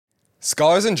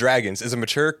Scholars and Dragons is a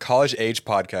mature, college-age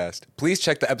podcast. Please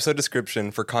check the episode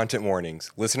description for content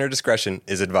warnings. Listener discretion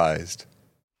is advised.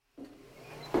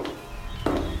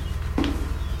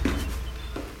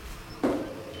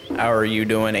 How are you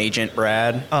doing, Agent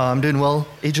Brad? I'm doing well.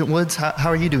 Agent Woods,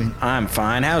 how are you doing? I'm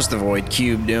fine. How's the Void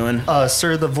Cube doing?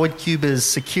 Sir, the Void Cube is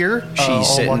secure. She's all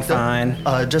sitting locked up.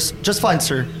 fine. Just fine,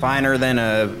 sir. Finer than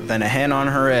a hen on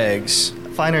her eggs.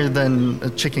 Finer than a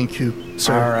chicken coop,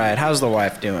 sir. All right. How's the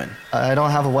wife doing? I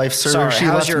don't have a wife, sir. Sorry. She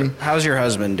how's left me. How's your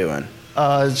husband doing?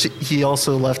 He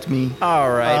also left me. All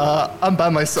right. I'm by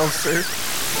myself, sir.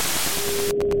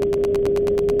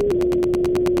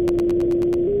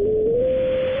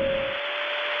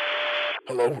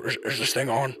 Hello, is this thing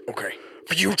on? Okay.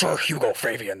 Future Hugo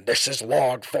Fabian, this is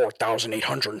log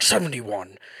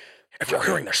 4871. If you're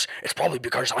hearing this, it's probably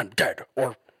because I'm dead,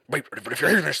 or... Wait, but if you're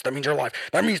hearing this, that means you're alive.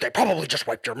 That means they probably just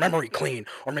wiped your memory clean,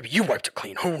 or maybe you wiped it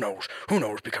clean. Who knows? Who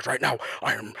knows? Because right now,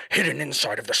 I am hidden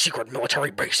inside of the secret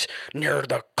military base near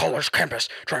the Colors campus,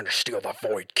 trying to steal the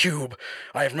Void Cube.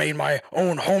 I have made my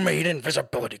own homemade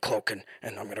invisibility cloak, and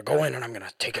I'm gonna go in and I'm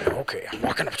gonna take it. Okay, I'm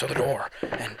walking up to the door,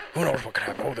 and who knows what could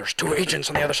happen. Oh, there's two agents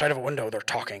on the other side of a window. They're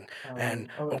talking, and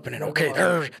opening. Okay,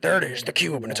 there it is, the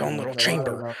cube in its own little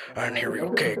chamber. And here we go.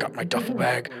 Okay, got my duffel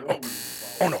bag.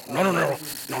 Oh no,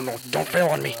 don't fail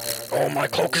on me. Oh, my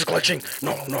cloak is glitching.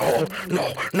 No,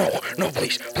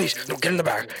 please, no, get in the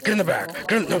bag, no,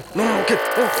 get,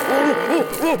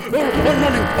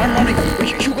 I'm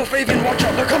running. Hugo Fabian, watch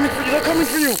out, they're coming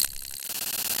for you.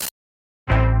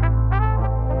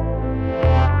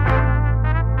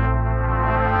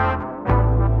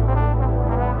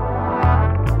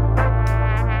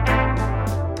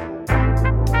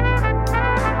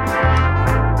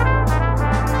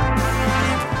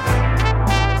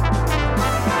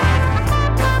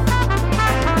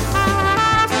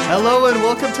 Hello and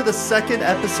welcome to the second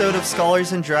episode of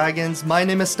Scholars and Dragons. My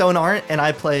name is Stone Art and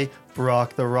I play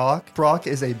Brock the Rock. Brock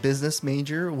is a business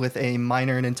major with a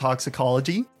minor in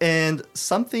toxicology. And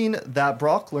something that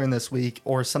Brock learned this week,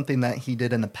 or something that he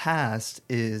did in the past,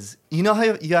 is you know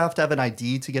how you have to have an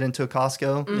ID to get into a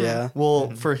Costco? Yeah.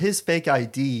 Well, for his fake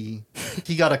ID,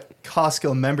 he got a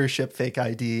Costco membership fake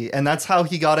ID. And that's how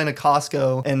he got into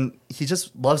Costco. And he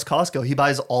just loves Costco. He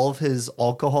buys all of his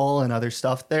alcohol and other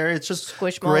stuff there. It's just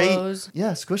Squishmallows. Great.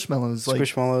 Yeah, Squishmallows.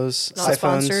 Squishmallows. Not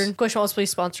sponsored. Squishmallows, please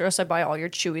sponsor us. I buy all your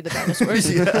Chewy the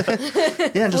dinosaurs. Yeah,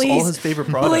 and just all his favorite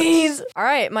products. Please. All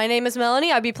right, my name is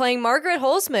Melanie. I'll be playing Margaret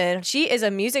Holzman. She is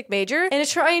a music major and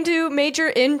is trying to major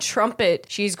in trumpet.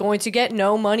 She's going to get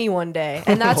no money one day,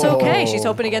 and that's okay. She's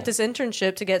hoping to get this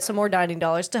internship to get some more dining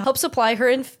dollars to help supply her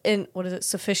in what is it?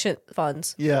 Sufficient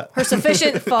funds. Yeah. Her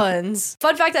sufficient funds.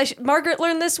 Fun fact that Margaret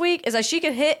learned this week is that she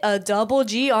can hit a double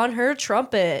G on her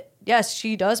trumpet. Yes,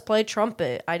 she does play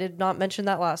trumpet. I did not mention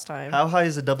that last time. How high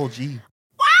is a double G?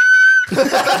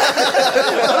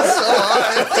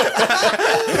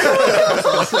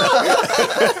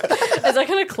 Is that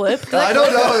gonna clip? I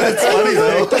don't know. It's funny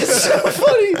though. It's so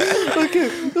funny.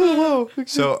 Okay. Oh, wow.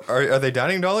 So are they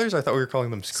dining dollars? I thought we were calling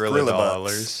them Skrilla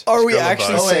dollars. Are we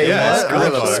actually Skrillabucks. saying Yeah, that?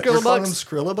 Skrillabucks. We're calling them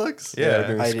Skrillabucks?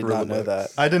 Yeah. I did not know that.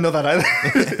 I didn't know that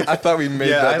either. I thought we made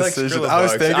Yeah, that I like decision. Skrillabucks. I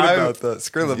was thinking I'm- about that.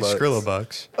 Skrillabucks.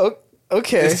 Skrillabucks. Oh,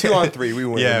 okay. It's 2-on-3. We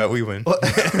win. Yeah, we win.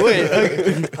 Wait.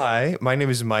 Okay. Hi, my name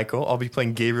is Michael. I'll be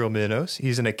playing Gabriel Minos.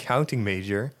 He's an accounting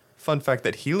major. Fun fact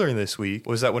that he learned this week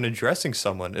was that when addressing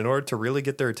someone, in order to really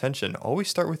get their attention, always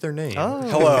start with their name.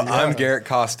 Hello, I'm Garrett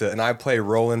Costa, and I play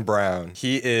Roland Brown.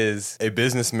 He is a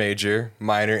business major,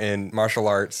 minor in martial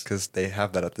arts, because they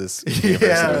have that at this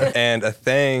university. And a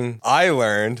thing I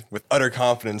learned, with utter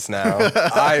confidence now,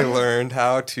 I learned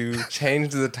how to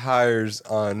change the tires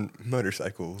on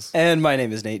motorcycles. And my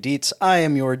name is Nate Dietz. I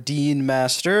am your Dean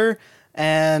Master.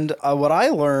 And what I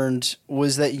learned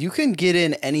was that you can get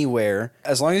in anywhere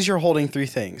as long as you're holding three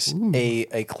things.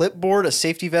 A clipboard, a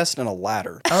safety vest, and a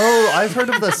ladder. Oh, I've heard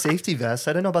of the safety vest.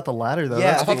 I didn't know about the ladder though.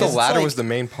 Yeah, I thought the because it's ladder like- was the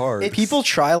main part. People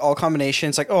try all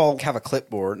combinations, like, oh, I'll have a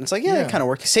clipboard. And it's like, yeah, it kind of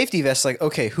works. Safety vest, like,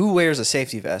 okay, who wears a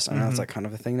safety vest? I know it's like kind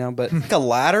of a thing now, but like a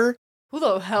ladder, Who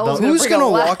the hell is who's going to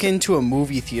walk into a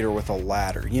movie theater with a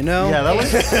ladder, you know? Yeah, that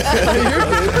was.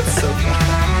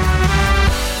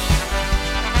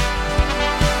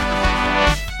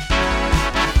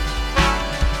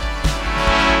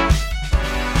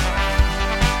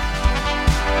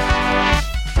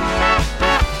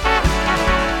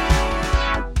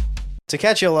 To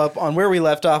catch you up on where we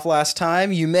left off last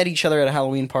time, you met each other at a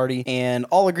Halloween party and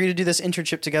all agreed to do this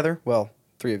internship together. Well,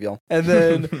 three of y'all. And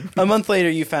then a month later,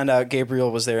 you found out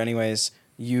Gabriel was there anyways.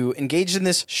 You engaged in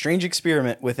this strange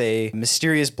experiment with a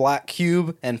mysterious black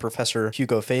cube and Professor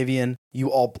Hugo Fabian.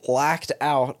 You all blacked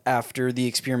out after the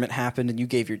experiment happened, and you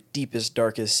gave your deepest,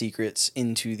 darkest secrets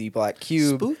into the black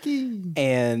cube. Spooky.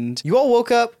 And you all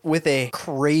woke up with a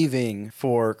craving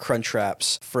for crunch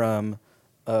wraps from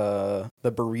the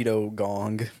burrito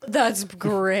gong. That's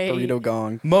great. Burrito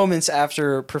gong. Moments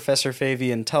after Professor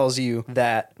Fabian tells you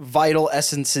that vital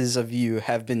essences of you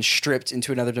have been stripped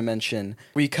into another dimension,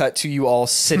 we cut to you all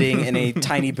sitting in a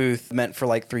tiny booth meant for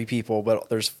like 3 people, but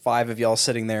there's 5 of y'all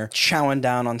sitting there chowing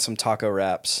down on some taco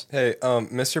wraps. Hey,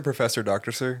 Mr. Professor,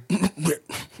 Doctor Sir.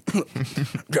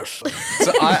 Yes.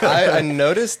 So I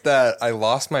noticed that I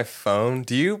lost my phone.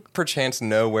 Do you perchance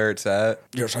know where it's at?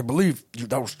 Yes, I believe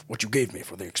that was what you gave me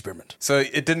for the experiment. So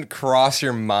it didn't cross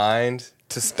your mind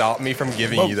to stop me from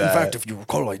giving Well, you that? in fact, if you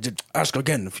recall, I did ask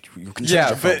again if you can change yeah,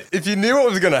 your phone. but if you knew what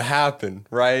was going to happen,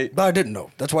 right? But I didn't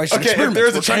know. That's why I said Okay, if experiment. there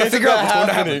was a We're trying to chance of figure out that what's going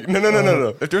to happening. happen. No.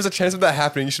 If there was a chance of that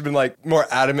happening, you should have been like more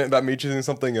adamant about me choosing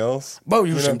something else. Well,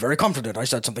 you seemed very confident. I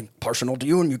said something personal to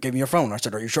you, and you gave me your phone. I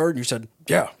said, "Are you sure?" And you said,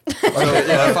 "Yeah." So,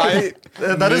 yeah, if I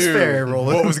That is knew fair,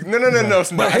 Roland. what was, no.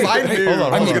 It's not. If I knew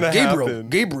what was going to happen.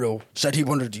 Gabriel said he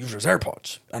wanted to use his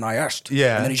AirPods, and I asked.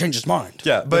 Yeah. And then he changed his mind.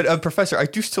 Yeah, But Professor, I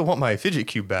do still want my fidget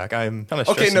cube back. I'm kind of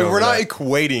okay, stressing no, over we're not that.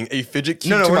 equating a fidget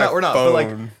cube No, to we're my not. We're not. phone. But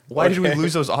like, why did we Okay.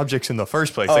 lose those objects in the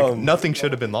first place? Like, nothing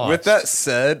should have been lost. With that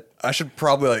said, I should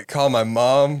probably like call my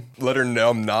mom, let her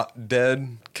know I'm not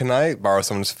dead. Can I borrow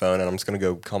someone's phone? And I'm just gonna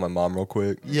go call my mom real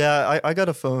quick. Yeah, I got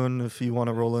a phone if you want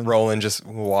to roll in. Roland just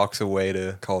walks away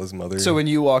to call his mother. So when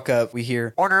you walk up, we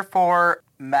hear, order for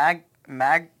Magret?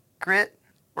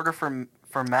 Order for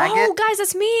Maggot? Oh, guys,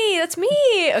 that's me. That's me.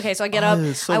 Okay, so I get up.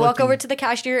 it's so I walk lucky. over to the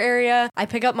cashier area. I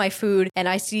pick up my food, and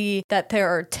I see that there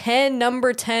are 10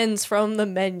 number 10s from the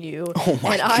menu. Oh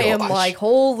my And I am gosh. like,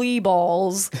 holy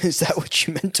balls. Is that what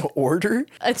you meant to order?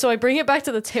 And so I bring it back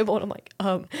to the table, and I'm like,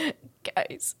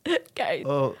 guys,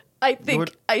 Oh, I think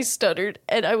Lord. I stuttered,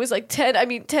 and I was like 10,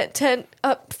 number 10,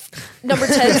 number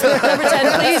 10,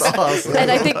 please. awesome. And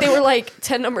I think they were like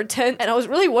 10, number 10, and I was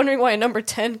really wondering why a number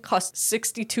 10 cost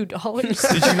 $62.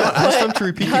 Did you not ask them to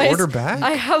repeat the Guys, order back?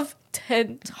 I have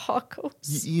 10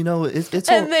 tacos. you know, it's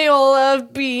And all, they all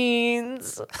have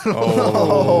beans.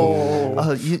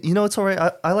 you know, it's all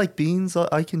right. I like beans.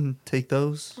 I can take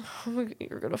those.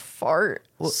 You're gonna fart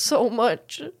so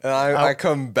much. and I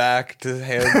come back to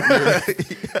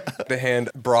hand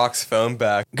Brock's phone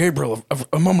back. Gabriel,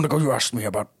 a moment ago you asked me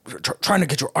about trying to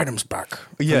get your items back.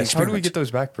 from the Yes. How do we experiment. get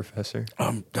those back, Professor?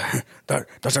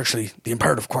 That's actually the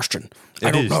imperative question. I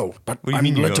It don't is. know. But What do you I'm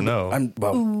mean you led don't to-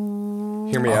 know?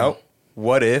 Hear me out.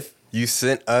 What if you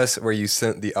sent us where you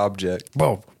sent the object?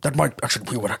 Well, that might actually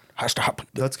be what has to happen.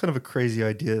 That's kind of a crazy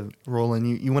idea,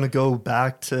 Roland. You want to go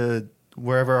back to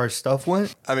wherever our stuff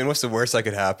went? I mean, what's the worst that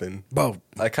could happen? Well,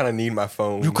 I kind of need my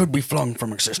phone. you could be flung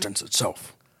from existence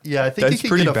itself. Yeah, I think That's you could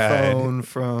pretty get a bad. phone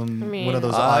from mean, one of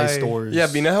those I- iStores. Yeah,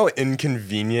 but you know how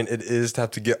inconvenient it is to have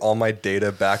to get all my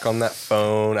data back on that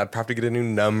phone. I'd probably get a new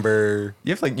number.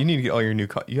 You have you need to get all your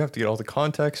you have to get all the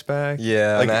contacts back.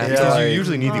 Yeah, like and I have to, because you like-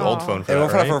 usually need the old phone for And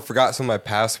that, what if I right? forgot some of my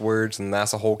passwords, and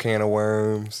that's a whole can of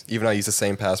worms? Even though I use the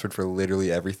same password for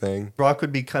literally everything. Brock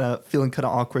would be feeling kind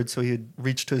of awkward, so he'd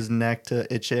reach to his neck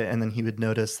to itch it, and then he would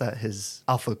notice that his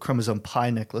alpha chromosome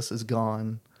pi necklace is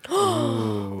gone.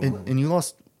 And you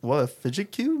lost what, a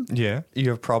fidget cube? Yeah, you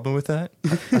have a problem with that?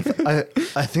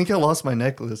 I think I lost my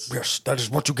necklace. Yes, that is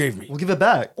what you gave me. We'll give it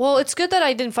back. Well, it's good that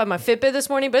I didn't find my Fitbit this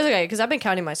morning, but it's okay because I've been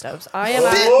counting my steps. I am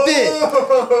at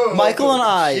Fitbit! Michael and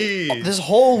I, this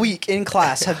whole week in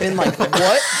class, have been like,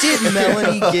 what did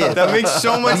Melanie get? That makes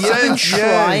so much We have been sense.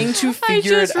 yeah. trying to I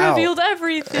figure just it out. revealed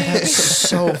everything. That's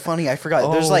so funny. I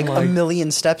forgot. There's Oh like my- a million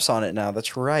steps on it now.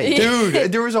 That's right.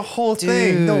 Dude, there was a whole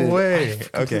thing. No Dude, way. I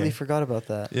completely Okay. forgot about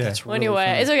that. Yeah. That's Well, really anyway,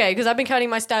 funny. it's okay because I've been counting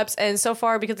my steps, and so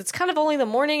far, because it's kind of only the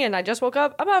morning and I just woke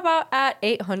up, I'm about at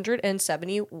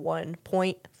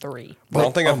 871.3. I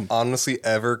don't think I've honestly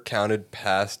ever counted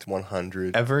past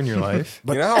 100. Ever in your life?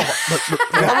 You know how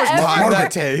much time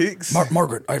that takes?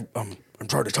 Margaret, I'm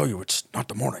trying to tell you, it's not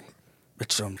the morning.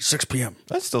 It's 6 p.m.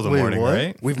 That's still the Wait, morning, what?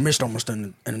 right? We've missed almost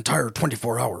an entire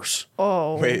 24 hours.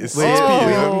 Oh. Wait, it's Wait, 6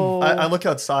 p.m.? Oh. I look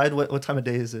outside. What time of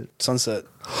day is it? Sunset.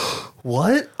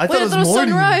 What? I Wait, thought it was it's morning.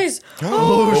 sunrise.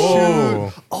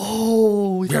 Oh,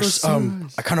 Oh, we thought it was Yes,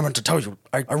 sunrise. I kind of meant to tell you.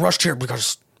 I rushed here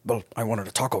because Well, I wanted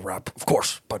a taco wrap, of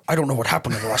course, but I don't know what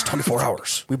happened in the last 24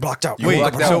 hours. We blacked out. You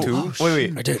blacked out too?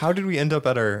 Wait. I did. How did we end up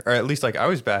at or at least like I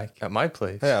was back at my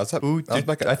place? Yeah, I was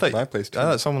back at my place, too. I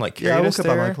thought someone like Yeah, I carried woke us up at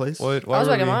there. my place. Why I was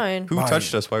were back at we- mine. Who Mine.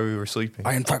 touched us while we were sleeping?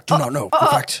 I, in fact, do not know. In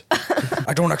fact,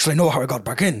 I don't actually know how I got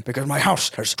back in because my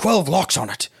house has 12 locks on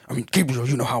it. I mean, Gabriel,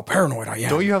 you know how paranoid I am.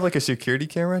 Don't you have like a security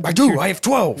camera? I do. I have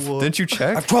 12. Didn't you I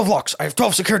check? have 12 locks. I have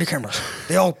 12 security cameras.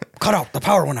 They all cut out. The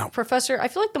power went out. Professor, I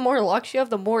feel like the more locks you have,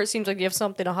 the more it seems like you have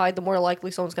something to hide, the more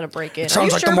likely someone's going to break in. It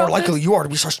sounds Are like you sure the more about likely this? you are to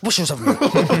be suspicious of me.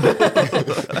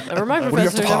 Never mind, What do you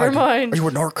have Professor. to hide? Never mind. Are you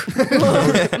a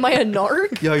narc? Am I a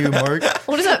narc? Yeah, you Mark.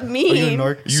 What does that Are you a mean?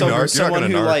 narc? You Someone- narc? You're not someone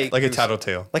gonna who, narc. like- a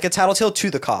tattletale. Like a tattletale to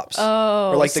the cops.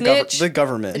 Oh, or like snitch? the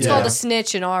government. It's called a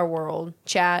snitch in our world.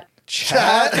 Chat.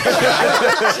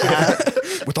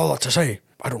 With all that to say,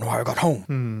 I don't know how I got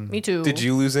home. Me too. Did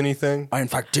you lose anything? I, in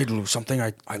fact, did lose something.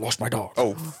 I lost my dog.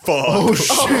 Oh, fuck.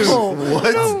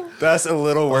 What? That's a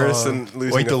little worse than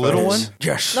losing wait, a the little phone. one?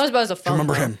 Yes. Not as bad as a Do phone. you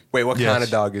remember though. him? Wait, what Yes. kind of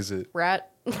dog is it? Rat.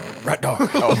 Rat dog.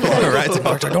 Right. In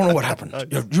fact, I don't know what happened.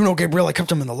 You know, Gabriel, I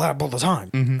kept him in the lab all the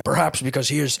time. Perhaps because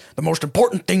he is the most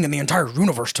important thing in the entire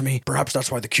universe to me. Perhaps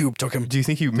that's why the cube took him. Do you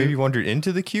think he maybe wandered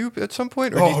into the cube at some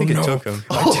point, or do you think it took him?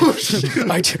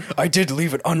 I did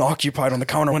leave it unoccupied on the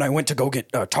counter when I went to go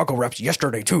get taco wraps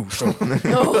yesterday too. So,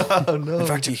 in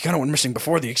fact, he kind of went missing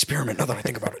before the experiment. Now that I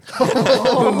think about it,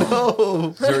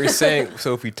 So you're saying,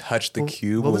 so if we touch the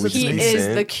cube, what will was we its He be name? is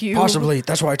sent? the cube. possibly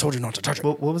that's why I told you not to touch it.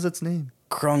 What was its name?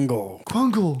 Krungle.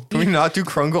 Krungle. Can we not do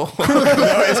Krungle?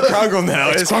 No, it's Krungle now.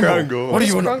 It's Krungle. What do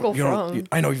you Where's know? Krungle You know, from?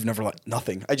 I know you've never let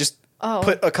Nothing. I just Oh.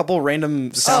 put a couple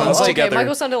random Oh, sounds okay. together.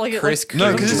 Michael sounded like Chris like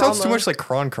no, because it sounds too drama. much like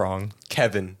Kron.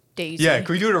 Kevin. Daisy. Yeah,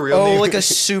 can we do it a real Oh, name? like a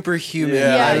superhuman.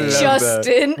 Yeah, I Yeah, love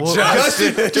Justin.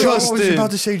 Justin. I was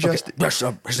about to say Justin. Yes,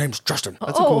 his name's Justin.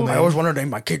 That's a cool I name. always wanted to name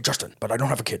my kid Justin, but I don't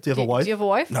have a kid. Do you have a Do wife? you have a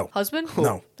wife? No. Husband?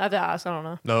 No. I have to ask. I don't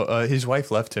know. No, his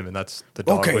wife left him, and that's the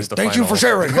dog Okay, was the thank final. you for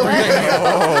sharing.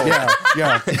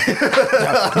 Yeah.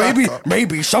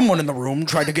 Maybe someone in the room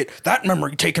tried to get that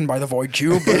memory taken by the void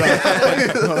cube, but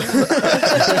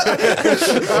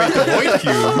Void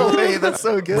cube. Hey, that's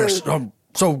so good. yes,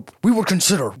 so we would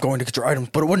consider going to get your items,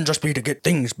 but it wouldn't just be to get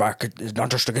things back. It's not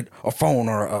just to get a phone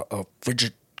or a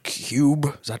fidget cube.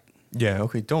 Is that? Yeah,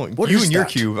 okay, don't. What you is and your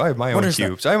that? cube. I have my What own is that?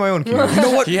 cubes. I have my own cube. You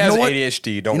know what? He You has know what?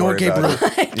 ADHD. Don't You know worry what, about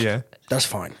Gabriel? it. Yeah. That's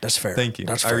fine. That's fair. Thank you.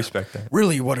 That's I fair. respect that.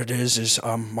 Really, what it is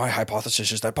my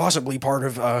hypothesis is that possibly part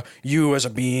of you as a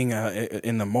being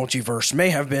in the multiverse may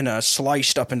have been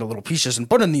sliced up into little pieces and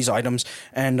put in these items.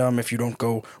 And if you don't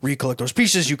go recollect those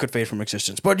pieces, you could fade from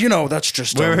existence. But you know, that's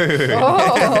just Wait.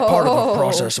 part of the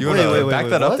process. You want to wait, back wait,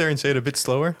 that what? up there and say it a bit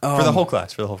slower for the whole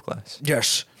class? For the whole class.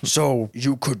 Yes. So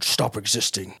you could stop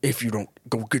existing if you don't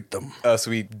go get them. So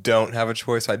we don't have a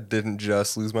choice. I didn't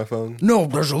just lose my phone. No,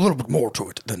 there's a little bit more to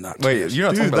it than that. Wait, you're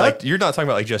not Dude, talking about that- like you're not talking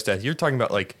about like just death. You're talking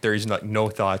about like there is like no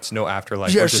thoughts, no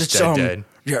afterlife. Yes, or just it's dead.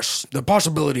 yes, the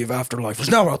possibility of afterlife is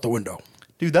now out the window.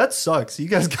 Dude, that sucks. You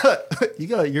guys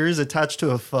got yours attached to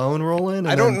a phone, Roland.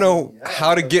 I don't know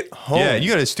how to get home. Yeah,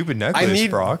 you got a stupid necklace, I need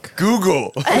Brock.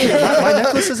 Google. My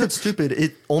necklace isn't stupid.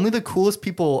 It only the coolest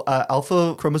people at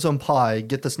Alpha Chromosome Pi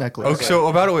get this necklace. Okay, so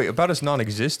about us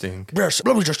non-existing. Yes,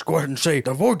 let me just go ahead and say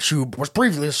the void cube was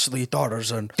previously thought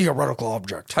as a theoretical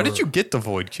object. How did you get the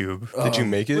void cube? Did you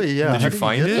make it? Wait, yeah, Did how you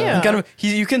find get it? that? Yeah. He kind of,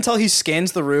 you can tell he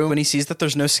scans the room when he sees that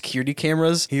there's no security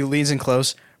cameras. He leans in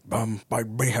close. I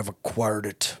may have acquired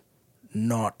it,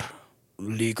 not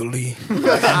legally.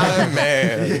 Ah,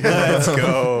 man. Let's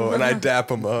go. And I dap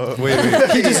him up. Wait.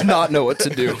 He does not know what to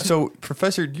do. So,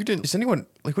 Professor, you didn't. Is anyone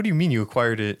like? What do you mean you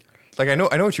acquired it? Like, I know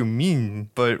what you mean,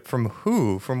 but from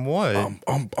who? From what? You're You not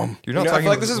know, I talking. feel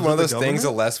like this is one of the those things. The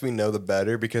government? less we know, the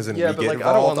better. Because then Yeah, we but get like,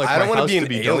 involved. I don't want to be an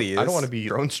an alias. I don't want to be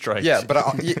drone strike. Yeah, but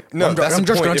no, I'm that's just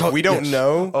the gonna point. tell- If we don't yes.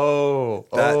 know, Oh,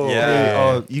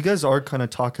 yeah. You guys are kind of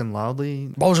talking loudly.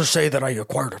 I'll just say that I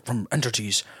acquired it from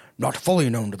entities not fully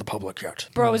known to the public yet.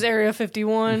 Bro, is Area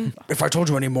 51. If I told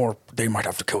you any more, they might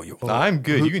have to kill you. I'm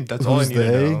good. You can. That's all I who's need to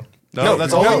they? know. No,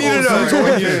 that's all no, I need to know. That's all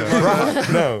I need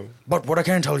to know. no. But what I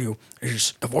can tell you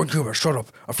is the Void Cube has showed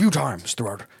up a few times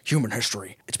throughout human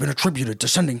history. It's been attributed to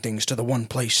sending things to the one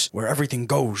place where everything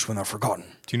goes when they're forgotten.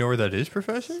 Do you know where that is,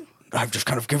 Professor? I've just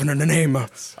kind of given it a name. I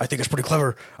think it's pretty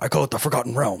clever. I call it the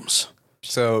Forgotten Realms.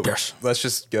 So Yes. let's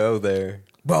just go there.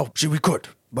 Well, see, we could,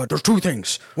 but there's two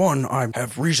things. One, I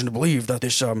have reason to believe that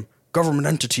this government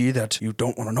entity that you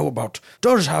don't want to know about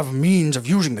does have means of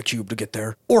using the cube to get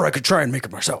there, or I could try and make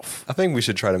it myself. I think we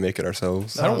should try to make it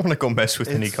ourselves. I don't want to go mess with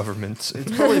any It's- governments.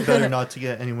 It's probably better not to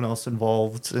get anyone else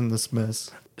involved in this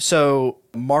mess. So,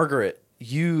 Margaret,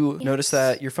 you notice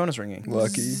that your phone is ringing.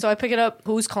 Lucky. So I pick it up.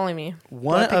 Who's calling me?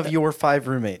 One pick of that- your 5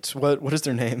 roommates. What is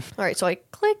their name? All right, so I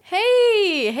click.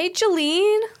 Hey,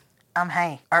 Jolene.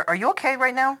 Hey, are you okay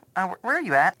right now? Where are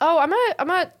you at? Oh, I'm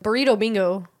at Burrito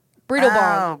Bingo. Burrito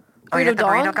Bong. You're at the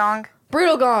Dong? Burrito Gong?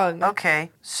 Burrito Gong.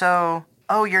 Okay, so,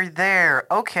 you're there.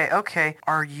 Okay.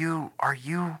 Are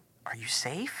you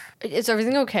safe? Is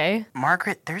everything okay?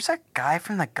 Margaret, there's a guy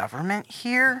from the government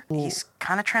here. He's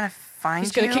kind of trying to find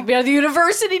He's gonna you. kick me out of the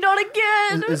university, not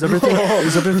again. Is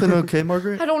everything okay,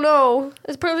 Margaret? I don't know.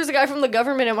 Apparently there's a guy from the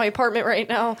government in my apartment right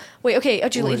now. Wait, okay,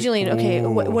 Jolene, okay,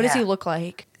 what does he Yeah. look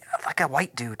like? Like a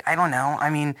white dude. I don't know. I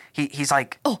mean, he's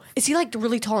like, Oh, is he like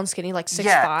really tall and skinny, like 6'5"?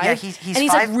 Yeah, he's and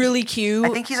he's like 5 really cute. I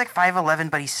think he's like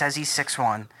 5'11", but he says he's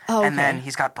 6'1". Oh, And then okay.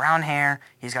 he's got brown hair.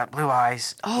 He's got blue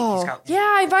eyes. Oh, he's got,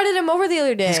 yeah, I invited him over the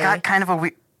other day. He's got kind of a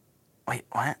weird. Wait,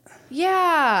 what?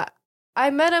 Yeah, I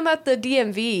met him at the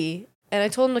DMV, and I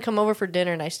told him to come over for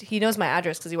dinner. And he knows my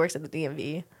address because he works at the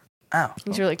DMV. Oh,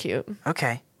 He's really cute.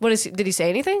 okay. What is? Did he say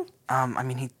anything? I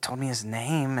mean, he told me his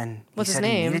name, and What's he his said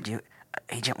name? he needed you.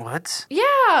 Agent Woods?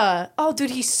 Yeah. Oh,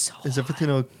 dude, he's so. Is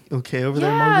everything okay over there,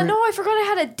 Yeah. Margaret? No, I forgot I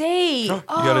had a date. You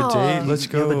got a date? Let's You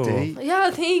go. have a date? Yeah,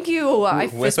 thank you. I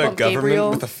With fist a bumped government, Gabriel.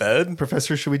 with a Fed?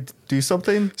 Professor, should we do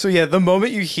something? So yeah, the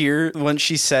moment you hear when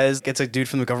she says it's a dude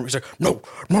from the government, he's like, No,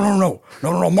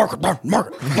 Margaret,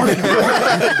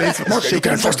 Margaret, you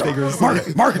can't trust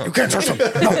him. Margaret, you can't trust him.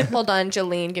 No, Hold on,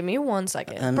 Jolene. Give me 1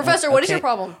 second. Professor, what is your okay.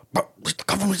 problem? but the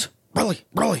government's really,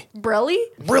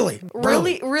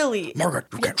 Really? Margaret,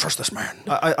 you can't trust this man.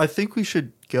 I think we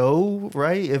should go,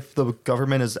 right? If the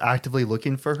government is actively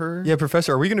looking for her. Yeah,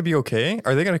 Professor, are we going to be okay?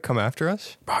 Are they going to come after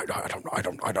us? I don't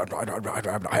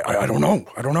know.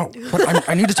 But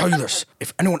I need to tell you this.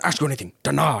 If anyone asks you anything,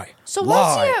 deny. So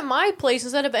why is lie. he at my place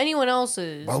instead of anyone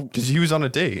else's? Well, Because he was on a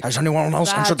date. has anyone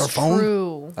else answered their That's phone?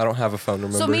 true. I don't have a phone,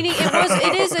 remember? So meaning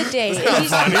it is a date.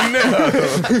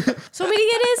 So meaning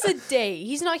it is a date.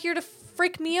 He's not here to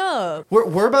freak me up.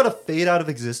 We're about to fade out of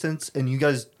existence, and you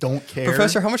guys don't care.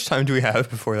 Professor, how much time do we have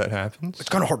before that happens? It's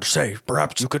kind of hard to say.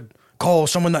 Perhaps you could call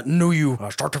someone that knew you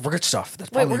start to forget stuff.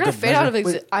 That's Wait, probably we're a gonna good fade out of measure.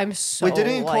 existence. I'm so wait,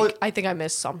 didn't you call like it- I think I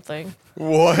missed something.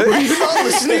 What? not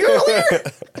listening earlier.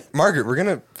 Margaret, we're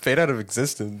gonna fade out of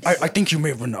existence. I think you may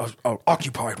have been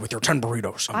occupied with your 10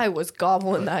 burritos. I was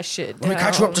gobbling that shit. Let me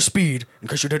catch you up down. to speed, in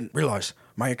case you didn't realize.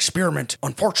 My experiment,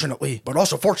 unfortunately, but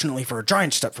also fortunately for a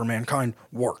giant step for mankind,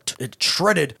 worked. It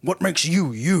shredded what makes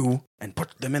you, you, and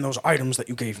put them in those items that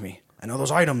you gave me. And now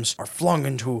those items are flung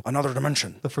into another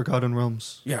dimension. The Forgotten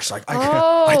Realms. Yes, I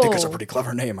Oh. think it's a pretty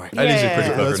clever name. That is a pretty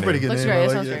Yeah. clever That's a pretty name. good Looks name. great. I That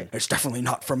like sounds it. great. It's definitely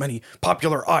not from any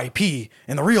popular IP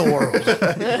in the real world.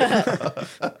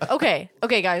 Okay,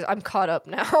 guys, I'm caught up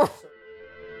now.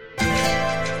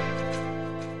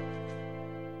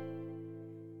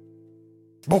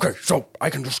 Okay, so I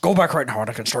can just go back right now and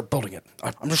I can start building it.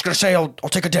 I'm just gonna say I'll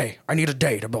take a day. I need a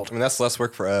day to build I mean, that's less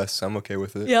work for us. So I'm okay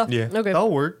with it. Yeah. Yeah. Okay.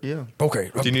 That'll work, yeah. Okay.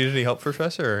 Do you need any help,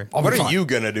 Professor? Or? I'll What be are fine. you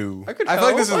gonna do? I could feel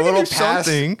like this is help. a I could little do past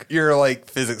something. your like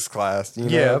physics class. You know?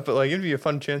 Yeah, but like it'd be a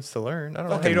fun chance to learn. I don't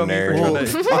know. Fucking Hate on me for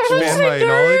nerd. trying to expand my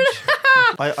knowledge.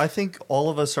 I think all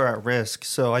of us are at risk,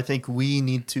 so I think we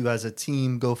need to, as a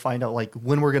team, go find out like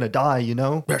when we're gonna die. You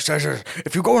know? Yes,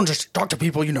 if you go and just talk to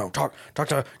people, talk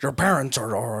to your parents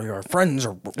or your friends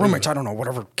or roommates, I don't know,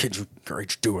 whatever kids your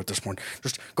age do at this point.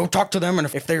 Just go talk to them, and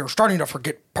if they are starting to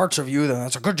forget parts of you, then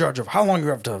that's a good judge of how long you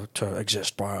have to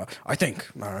exist. I think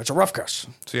it's a rough guess.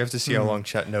 So you have to see how long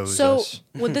Chet knows So us.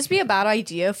 would this be a bad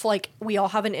idea if like we all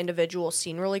have an individual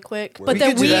scene really quick, but We then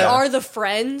could do we that. are the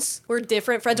friends? We're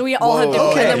different friends. We all have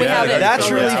different, Okay, and then we have yeah, it. that's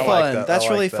Yeah, really I like fun. that. That's I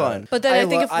like really that. fun. But then I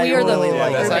think if we are the really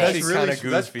like that's that. actually kinda goofy.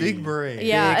 That's big brain.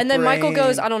 Yeah, Big and then Michael brain.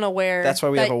 goes, I don't know where. That's why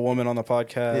we That- have a woman on the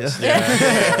podcast.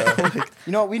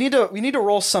 You know, we need to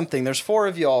roll something. There's 4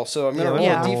 of y'all, so I'm gonna roll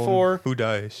Yeah. a d4. Who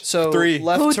dies? So 3.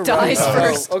 left Who to dies right.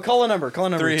 first? Oh, call a number. Call a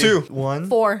number. 3. 2. 1.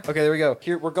 4. Okay, there we go.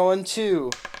 Here we're going to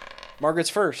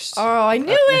Margaret's first. Oh, I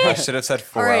knew I it. should have said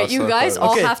 4. All I right, was you so guys close.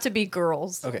 all Okay. have to be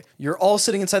girls. Okay, you're all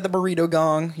sitting inside the burrito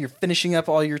gong. You're finishing up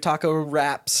all your taco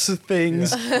wraps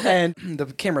things, and the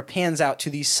camera pans out to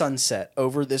the sunset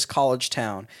over this college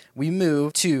town. We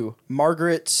move to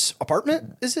Margaret's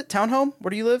apartment. Is it townhome? Where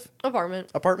do you live?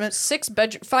 Apartment. Apartment.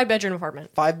 5-bedroom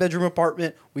apartment. 5-bedroom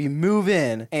apartment. We move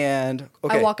in, and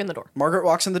okay, I walk in the door. Margaret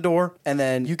walks in the door, and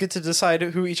then you get to decide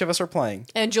who each of us are playing.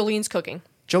 And Jolene's cooking.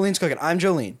 Jolene's cooking. I'm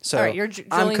Jolene. So All right, I'm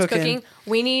Jolene's cooking.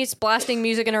 Weenie's blasting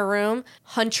music in her room.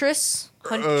 Huntress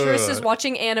is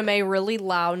watching anime really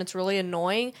loud and it's really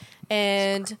annoying.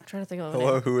 And I'm trying to think of a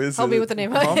Hello, name. who is Help it? me with the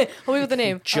name. Help me with the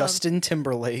name. Justin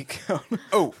Timberlake.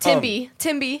 Oh, Timby.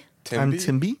 I'm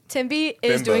Timby. Timby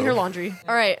is Bimbo. doing her laundry.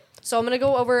 All right. So I'm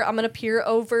gonna peer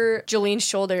over Jolene's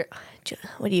shoulder.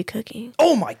 What are you cooking?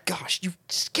 Oh my gosh, you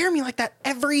scare me like that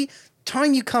every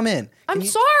time you come in. I'm You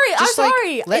sorry. just, like,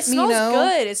 It let me smells know?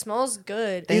 good. It smells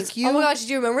good. Thank you. Oh my gosh,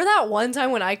 do you remember that one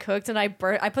time when I cooked and I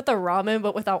put the ramen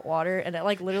but without water and it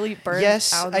like literally burned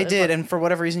Yes, out? I did, and for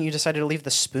whatever reason, you decided to leave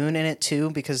the spoon in it too,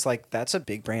 because like that's a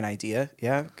big brain idea.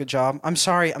 Yeah, good job. I'm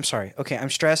sorry. Okay, I'm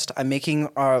stressed. I'm making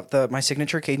my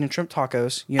signature Cajun shrimp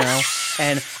tacos,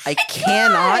 and I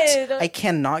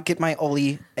cannot get my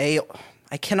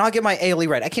I cannot get my aioli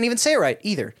right. I can't even say it right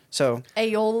either. So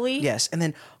aioli. yes, and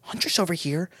then Hunter's over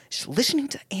here is listening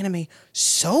to anime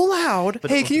so loud.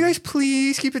 Hey, can you guys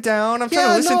please keep it down? I'm trying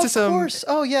yeah, to listen no, to of some. course.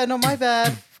 Oh yeah, no, my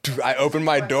bad. Dude, I open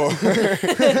my door and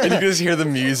you can just hear the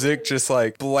music just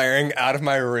like blaring out of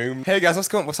my room. Hey guys,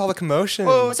 what's all the commotion?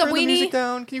 Whoa, What's up, turn the Weenie? music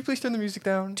down. Can you please turn the music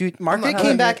down? Dude, Margaret having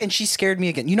came back it. and she scared me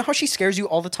again. You know how she scares you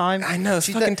all the time? I know, it's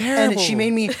She's fucking that- terrible. And she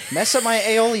made me mess up my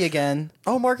aioli again.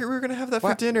 Oh, Margaret, we were gonna have that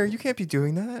for dinner. You can't be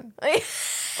doing that.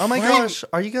 Oh my gosh,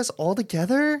 are you guys all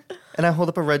together? And I hold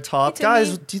up a red top. Hey, Timmy.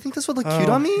 Guys, do you think this would look cute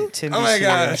on me? Timmy's Oh my here.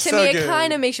 gosh. To me, it good.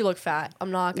 kind of makes you look fat.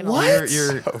 I'm not gonna What? lie.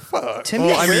 You're Timmy,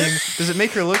 well, I where- mean, does it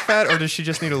make her look fat, or does she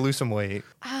just need to lose some weight?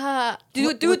 Do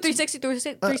it 360,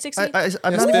 360. I'm not Yes,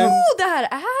 even. ma'am. Ooh, that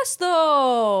ass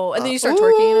though. And then you start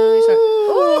twerking. You start,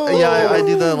 ooh. Yeah, I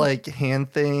do the like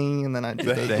hand thing, and then I do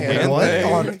the, hand what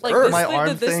thing. on Like earth? this My thing, arm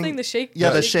this thing. thing, the shake.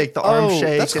 Yeah, the shake, the arm Oh,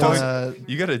 shake, that's and called-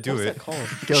 You gotta do it.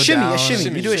 go shimmy, down. a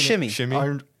shimmy. You do a shimmy. Shimmy.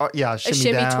 Yeah, A shimmy,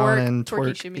 shimmy down twerk, and twerky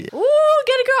twerk. shimmy. Yeah. Ooh,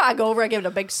 get a girl. I go over, I give it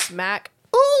a big smack.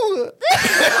 Ooh.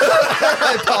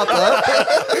 I pop up.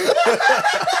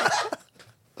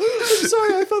 I'm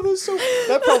sorry, I thought that was so.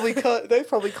 They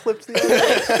probably clipped the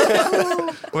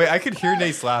other. Wait, I could hear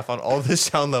Nate's laugh on all the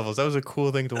sound levels. That was a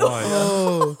cool thing to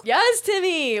watch. Yes,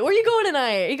 Timmy. Where are you going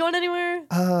tonight? Are you going anywhere?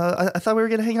 I thought we were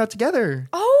gonna hang out together.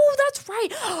 Oh, that's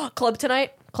right. Club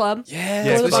tonight. Club. Yeah, Yeah,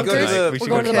 Go to we the should go to bunkers? the. We're We should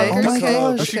going go to to the the Oh my bunkers.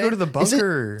 gosh. We should go to the Is it-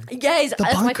 bunker. Yes, The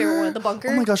that's bunker? my favorite one. The bunker.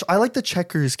 Oh my gosh, I like the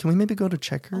checkers. Can we maybe go to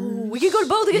checkers? We can go to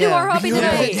both. We can do Yeah, bar we hopping can go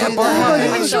to tonight. both. Yeah, bar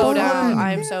hopping. I'm so Bar down. hopping.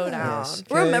 I'm so down. Yes,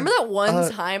 okay. Remember that one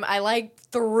time I like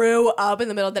threw up in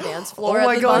the middle of the dance floor? Oh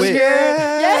my at the gosh, bunker?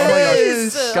 yeah. Yes. Oh my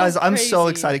gosh. That Guys, was I'm so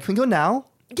crazy. excited. Can we go now?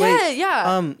 Yeah,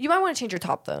 yeah. um, you might want to change your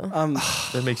top though.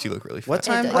 That makes you look really fat. What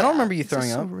time? does. I don't remember you throwing This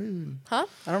is so up. rude. Huh?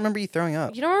 I don't remember you throwing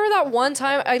up. You don't remember that one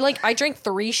time I drank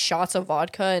 3 shots of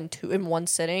vodka in one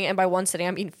sitting, and by one sitting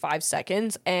I mean 5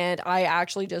 seconds, and I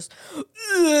actually just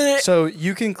So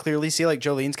you can clearly see like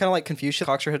Jolene's kind of like confused. She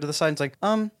cocks her head to the side. And it's like,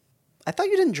 I thought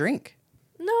you didn't drink.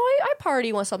 No, I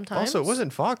party once sometimes. Also, it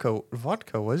wasn't vodka.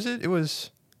 Vodka was it? It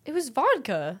was. It was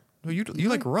vodka. Well, you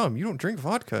like rum. You don't drink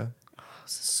vodka.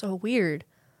 This is so weird.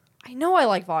 I know I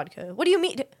like vodka. What do you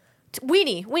mean?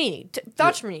 Weenie,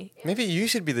 vouch for me. Maybe you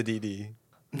should be the DD.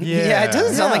 Yeah, it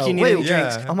doesn't sound like you need wait, any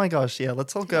drinks. yeah. Oh my gosh, yeah,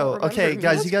 let's all go. remember Okay, me.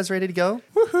 guys, you guys ready to go?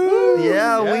 Woohoo!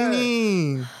 Yeah,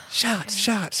 weenie. Shot,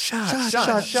 shot, shot, Shot,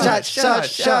 shot, shot,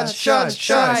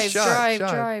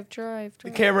 shot. Drive.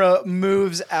 The camera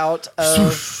moves out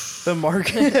of the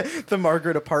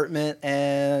Margaret apartment,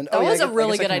 and That was I a guess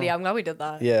really I good can- idea. I'm glad we did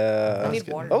that. Yeah, I need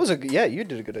water. that was you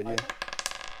did a good idea.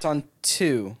 It's on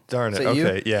 2. Darn it. Is that you?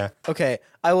 Okay, yeah. Okay,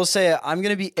 I will say I'm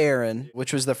gonna be Aaron,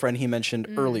 which was the friend he mentioned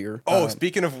earlier. Oh,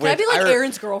 speaking of Can I which, be like re-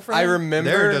 Aaron's girlfriend? I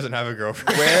remember Darren doesn't have a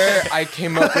girlfriend. where I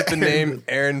came up with the name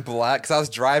Aaron Black because I was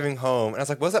driving home and I was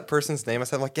like, "What's that person's name?" I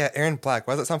said, "Yeah, Aaron Black.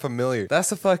 Why does that sound familiar?"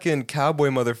 That's the fucking cowboy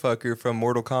motherfucker from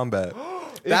Mortal Kombat.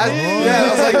 Yeah, I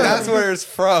was like, that's where it's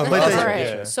from. But I was they- All like, right.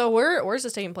 Yeah. So where's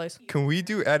this taking place? Can we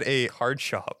do at a card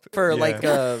shop For Yeah. like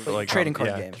For, trading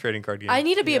card game. Trading card game. I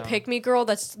need to be a pick me girl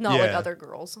that's not like Yeah. other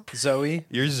girls. Zoe.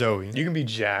 You're Zoe. You can be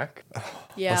Jack.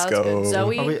 Yeah, Let's that's go. good.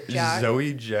 Zoe, Are we- Jack.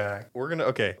 Zoe Jack. We're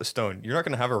gonna Stone. You're not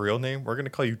gonna have a real name. We're gonna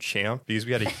call you Champ because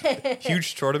we had a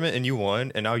huge tournament and you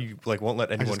won, and now you like won't let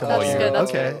anyone got call That's you. good,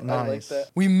 that's Okay, good. nice.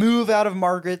 We move out of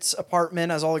Margaret's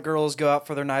apartment as all the girls go out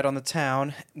for their night on the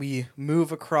town. We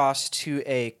move across to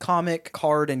a comic,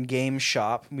 card, and game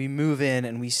shop. We move in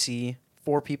and we see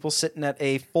 4 people sitting at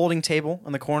a folding table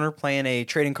in the corner playing a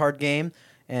trading card game.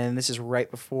 And this is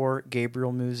right before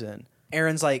Gabriel moves in.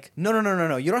 Aaron's like, no.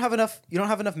 You don't have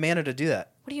enough mana to do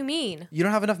that. What do you mean? You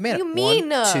don't have enough mana. What do you mean?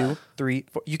 1, 2, 3,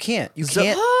 4. You can't. You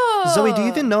can't. Zoe, do you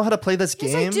even know how to play this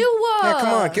Yes, game? I do. yeah, come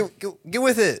on, get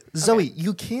with it. Zoe,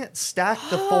 you can't stack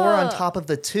the 4 on top of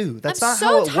the 2. That's I'm not so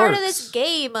how it tired works. of this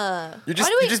game. You're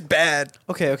just bad.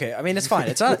 Okay. I mean, it's fine.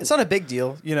 It's not a big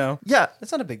deal, you know. Yeah.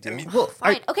 It's not a big deal. Well,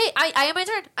 Fine. Okay, I have my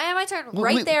turn. I have my turn Well,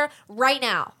 right wait. there, right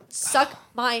now. Suck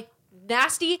my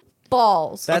nasty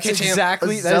balls. That's Okay, champ.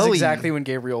 exactly when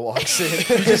Gabriel walks in.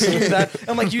 You just hear that.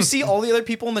 And like you see all the other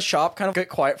people in the shop kind of get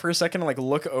quiet for a second and like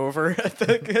look over at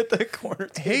the corner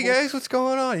table. Hey guys, what's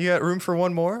going on? You got room for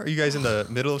one more? Are you guys in the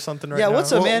middle of something right now? Yeah,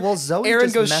 what's up, man? Well, Zoe Aaron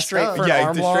just goes messed straight up. for an Yeah,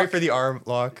 arm just lock. straight for the arm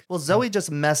lock. Well, Zoe just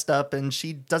messed up and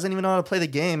she doesn't even know how to play the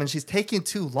game and she's taking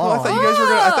too long. Well, I thought you guys were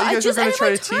gonna. I thought you guys were gonna ended try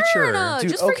my to teach her. turn.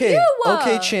 Dude, Just for okay, you.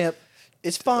 okay, champ.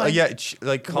 It's fine. Yeah,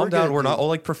 like calm We're down. good, We're not dude. all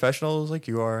like professionals like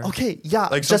you are. Okay, yeah.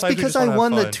 Like, just sometimes you because just I wanna have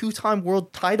won the fun. 2-time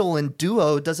world title in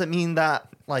duo doesn't mean that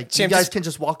like Champ, you guys just- can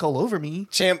just walk all over me.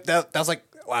 Champ, that was like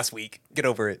last week. Get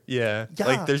over it. Yeah, Yeah,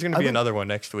 like there's gonna I be would- another one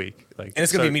next week. Like, And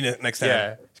it's gonna be me next time.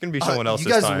 Yeah, it's gonna be someone else You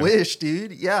this guys time. wish,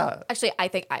 dude. Yeah. Actually, I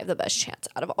think I have the best chance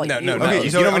out of all No, you. no, no. Okay, you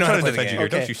so don't I'm even know how trying to to play the defend you game.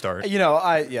 here. Don't you start. You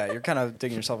know, you're kind of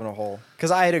digging yourself in a hole.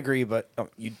 Because I'd agree, but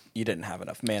you didn't have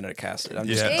enough mana to cast it. I'm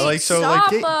just Yeah, Hey, like so,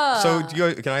 stop, like so. Do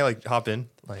you, can I like hop in?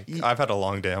 Like, Ye- I've had a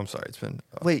long day. I'm sorry. It's been.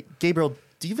 Wait, Gabriel,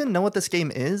 do you even know what this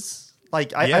game is?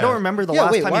 Like, I Yeah. don't remember the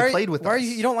last time why you played with why us. are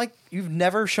you don't like you've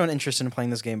never shown interest in playing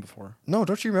this game before. No,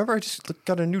 don't you remember? I just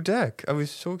got a new deck. I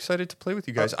was so excited to play with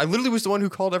you guys. I literally was the one who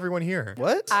called everyone here.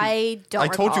 What? I don't. I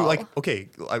told you, recall. like, okay,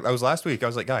 I was last week. I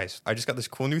was like, guys, I just got this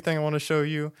cool new thing I want to show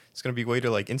you. It's gonna be a way to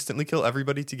like instantly kill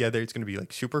everybody together. It's gonna be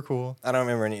like super cool. I don't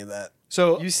remember any of that.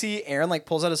 So you see Aaron like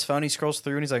pulls out his phone, he scrolls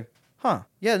through and he's like, huh,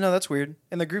 yeah, no, that's weird.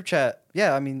 In the group chat.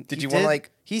 Yeah, I mean Did he you wanna,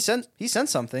 like- he sent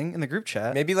something in the group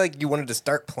chat. Maybe like you wanted to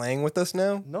start playing with us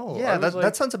now. No, Yeah, I was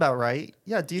that sounds about right.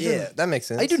 Yeah, do you Yeah, that makes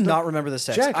sense. I do not remember this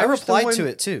text. Jack, I I was the replied one- to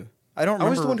it too. I don't I remember.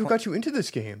 was the one who repli- got you into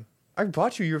this game. I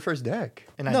bought you your first deck.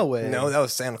 And I- No way. No, that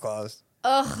was Santa Claus.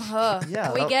 Ugh. Yeah,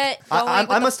 Can we that- get? I going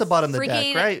with must have bought him the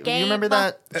freaking deck, right? You game? remember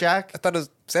that, Jack? I thought it was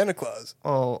Santa Claus.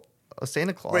 Oh,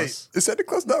 Santa Claus. Wait, is Santa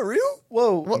Claus not real?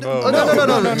 Whoa. What? Oh,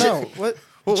 Oh, no. What?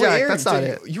 Well, Jack, Aaron, that's not so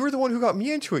it. You were the one who got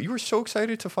me into it. You were so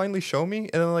excited to finally show me,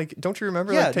 and then like, don't you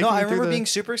remember? Yeah, like, taking no, me I through remember the- being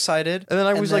super excited. And then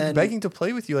I was like then- begging to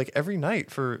play with you like every night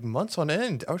for months on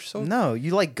end. I was so No,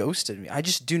 you like ghosted me. I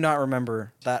just do not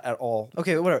remember that at all.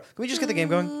 Okay, whatever. Can we just get the game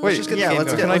going? Wait, just get yeah, the game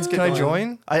let's going. get- Can I let's can I going.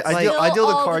 join? I deal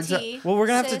the cards. Well, we're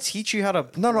gonna have to teach you how to.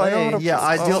 No, I know how to play. Yeah,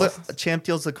 I deal Oh. the champ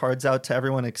deals the cards out to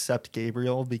everyone except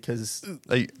Gabriel because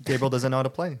Like, Gabriel doesn't know how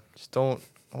to play. just don't.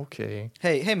 Okay.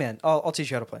 Hey, man, I'll teach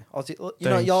you how to play. You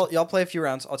know, Thanks. y'all play a few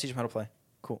rounds. I'll teach them how to play.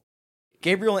 Cool.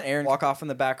 Gabriel and Aaron walk off in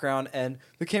the background, and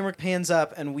the camera pans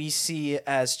up, and we see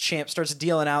as Champ starts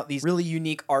dealing out these really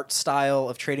unique art style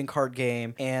of trading card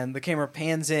game, and the camera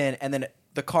pans in, and then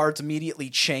the cards immediately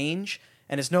change,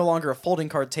 and it's no longer a folding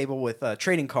card table with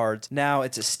trading cards. Now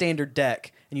it's a standard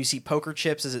deck, and you see poker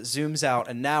chips as it zooms out,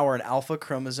 and now we're an Alpha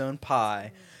Chromosome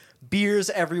Pi. Beers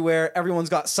everywhere. Everyone's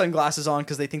got sunglasses on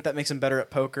because they think that makes them better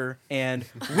at poker. And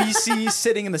we see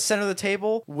sitting in the center of the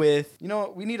table with, you know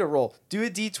what? We need a roll. Do a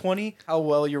D20. How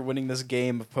well you're winning this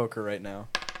game of poker right now.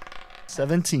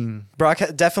 17. Brock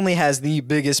definitely has the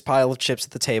biggest pile of chips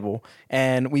at the table,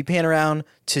 and we pan around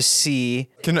to see.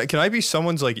 Can I be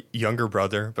someone's like younger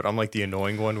brother, but I'm like the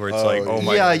annoying one where it's like, oh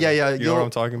my. Yeah. You know You'll- what I'm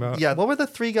talking about? Yeah. What were the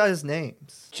three guys'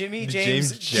 names? Jimmy,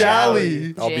 James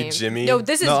Jolly. I'll be James. Jimmy. No,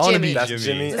 this is No, I want to Jimmy. be That's Jimmy.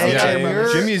 Jimmy? This is Yeah,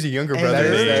 Jimmy. Jimmy is a younger And brother. That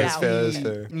is, to me. that's fair. That's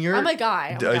fair. You're, I'm a guy.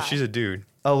 I'm a guy. She's a dude.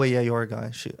 oh wait, yeah, you're a guy.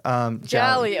 Shoot.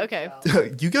 Jolly. Okay.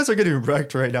 You guys are getting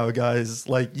wrecked right now, guys.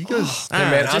 Like you guys. Hey,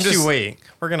 man, I'm just wait.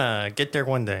 We're gonna get there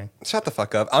one day. shut the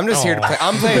fuck up. I'm just here to play.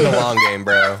 I'm playing the long game,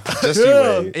 bro. Just you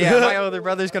wait. Yeah, my older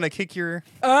brother's gonna kick your.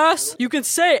 Ass. You can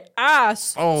say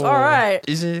ass. Oh, It's all right.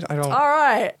 Is it? I don't. All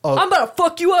right. Oh. I'm about to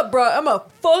fuck you up, bro. I'm gonna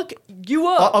fuck you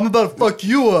up. I'm about to fuck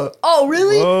you up. Oh,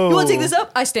 really? Whoa. You want to take this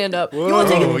up? I stand up. You want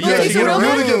to take it? Whoa, You want yeah, to take you it get real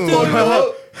really quick?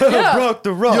 good fuck Yeah. Brock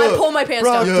the Rock. I pull my pants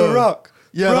down. the Rock.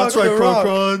 Yeah, Brock that's right, the Rock.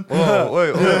 Kron. Whoa,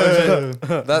 wait,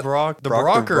 That Brock the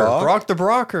Brock the Brocker. Brock? Brock the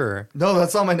Brocker. No,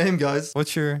 that's not my name, guys.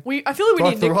 What's your? I feel like we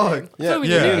Brock need the a Rock. nickname. I feel Yeah, like we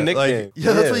yeah. need a Need a nickname. nickname.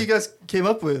 Yeah, that's what you guys came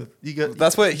up with. You got.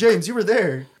 That's what- James, you were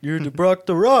there. You're the Brock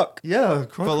the Rock. Yeah,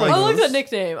 Kron But, like- I like knows. that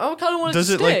nickname. I kind of want it Does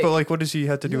to it stick. like? But like, what does he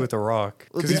have to do with the Rock?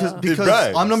 Because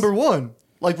rhymes. I'm number one.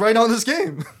 Like right now in this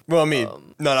game. Well, I mean,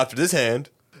 not after this hand.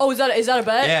 Oh, is that a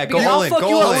bet? Yeah, go Because all I'll in, fuck go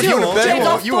you all up in. too. You won't, James, you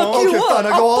I'll won't, you fuck won't. you Okay, up. fine,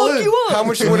 I'll go all I'll fuck in. you up. How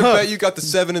much you want to bet you got the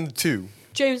 7 and the 2?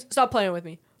 James, stop playing with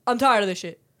me. I'm tired of this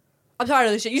shit. I'm tired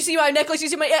of this shit. You see my necklace? You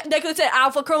see my necklace at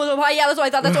Alpha Chromosome Pi? Yeah, that's what I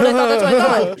thought. That's what I thought. That's what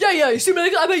I thought. Yeah. You see my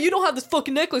necklace? I bet you don't have this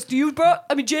fucking necklace. Do you, bro?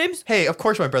 I mean, James? Hey, of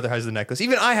course my brother has the necklace.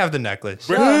 Even I have the necklace.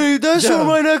 Hey, that's Yeah. where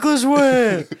my necklace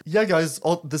went. Yeah, guys,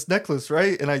 this necklace,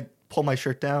 right? And I pull my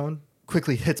shirt down,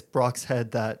 quickly hits Brock's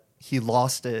head that he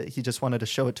lost it. He just wanted to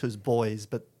show it to his boys,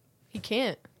 but He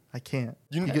can't. I can't.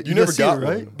 You guys never see got it,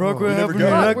 right? one. Brock, what You never happened got to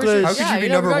your one. Brock, where's your- necklace? How could Yeah, you be you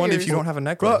never number got one if yours. you don't have a Brock,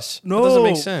 necklace? no, That doesn't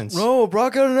make sense. No,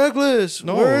 Brock got a necklace.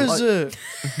 No. Where is it?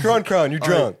 Kron, you're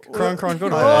drunk. Kron, go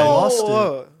to I bed. lost it.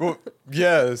 Oh, Well,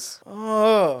 Yes.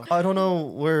 Oh, I don't know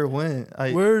where it went.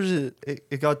 where is it?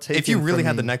 It got taken. If you really from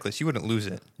had the me. necklace, you wouldn't lose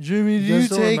it. Jimmy, do You you guys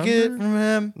don't take it remember? from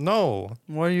him? No,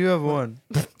 Why do you have one?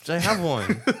 I have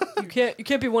one. You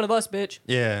can't be one of us, bitch.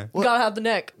 Yeah, You gotta have the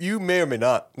neck. You may or may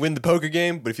not win the poker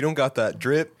game, but if you don't got that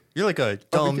drip, you're like a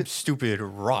dumb, because- stupid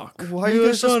rock. Why are You're you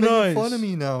guys so just making nice. fun of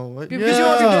me now? Because you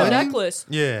have your Yeah. necklace.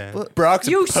 Yeah. What? Brock's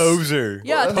You a poser.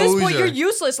 Yeah, at this point Poser. you're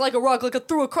useless like a rock, like a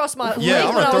threw across my Yeah, leg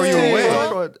I'm when gonna I throw was you doing away. it.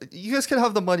 Kron, you guys can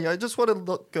have the money. I just want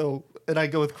to go, and I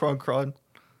go with Kron. Kron,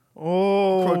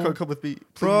 Oh, come with me,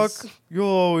 Brock, please. you'll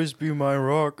always be my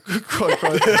rock. Kron.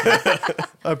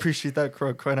 I appreciate that,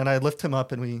 Kron. And I lift him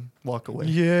up, and we walk away.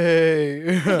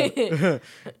 Yay!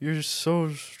 You're so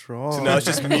strong. So now it's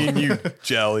just me and you,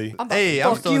 Jelly. I'm about Hey, to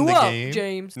I'm fuck still in you the up, game.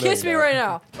 James. No, Kiss you're me not. right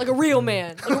now, like a real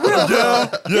man, like a real man.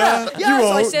 Yeah. you So I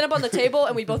won't. stand up on the table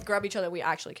and we both grab each other. We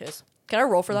actually kiss. Can I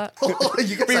roll for that?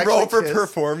 You guys We actually roll for kiss.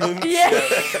 performance. Yeah.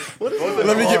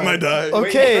 Let me get my die.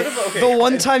 Okay, the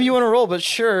one time you want to roll, but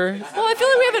sure. Well, I feel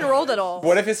like we haven't rolled at all.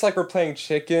 What if it's like we're playing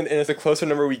chicken and it's the closer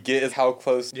number we get is how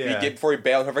close we Yeah. get before we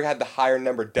bail? And whoever had the higher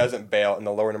number doesn't bail and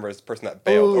the lower number is the person that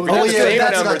bailed. Ooh, Or if we oh, got the yeah, same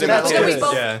that's number, not- then that's we Then good. we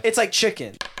both. Yeah. It's like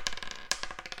chicken.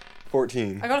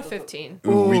 14. I got a 15.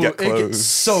 Ooh, we got It gets close.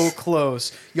 so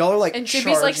close. Y'all are like And Jimmy's,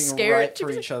 like, charging scared. right for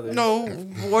each other. No,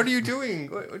 what are you doing?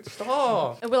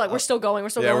 Stop. And we're like, we're still going. We're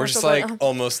still Yeah, going. we're just still like going.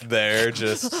 almost there.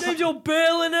 Just James, your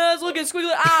bailing ass looking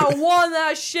squiggly. I won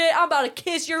that shit. I'm about to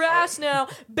kiss your ass now.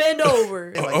 Bend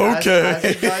over. Like,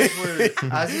 Okay.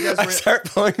 As you guys I were, start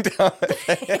pulling down.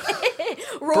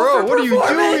 Roll Bro, for what are you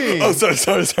performance. doing?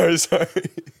 Oh, sorry.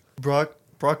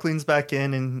 Brock leans back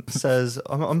in and says,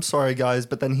 I'm sorry, guys,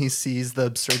 but then he sees the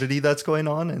absurdity that's going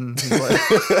on, and he's like,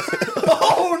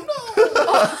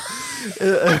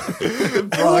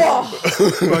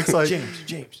 Brock's like,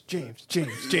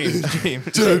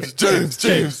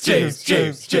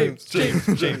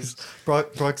 James.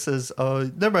 Brock says,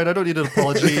 never mind, I don't need an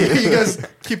apology. You guys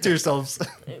keep to yourselves.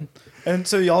 And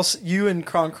so you and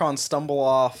Kron stumble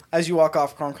off. As you walk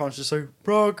off, Kron's just like,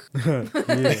 Brock.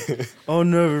 Yeah. I'll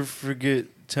never forget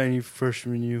tiny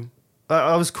freshman you.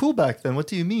 I was cool back then. What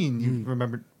do you mean? You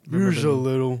remember? You're so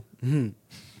little.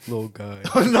 Little guy.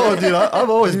 No, dude, I've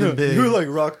always been big. You're like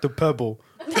Rock the Pebble.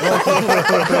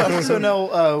 So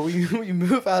now we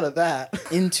move out of that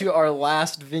into our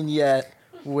last vignette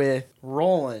with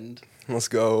Roland. Let's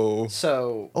go.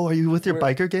 So, Oh, are you with your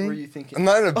biker were gang? you thinking? I'm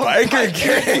not in a biker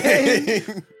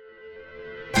gang.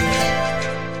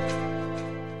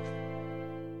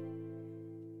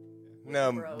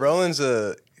 No, Roland's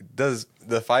does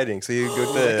the fighting, so you go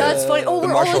with the. That's funny. Oh, the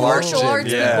we're all martial arts martial gym.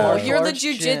 arts Yeah. people. Martial You're the arts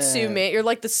jujitsu gym. mate. You're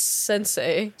like the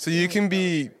sensei. So you can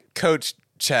be Coach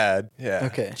Chad. Yeah.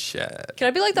 Okay. Chad. Can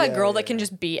I be like that Yeah, girl yeah, that can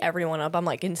just beat everyone up? I'm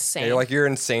like insane. Yeah, you're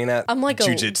insane at I'm like a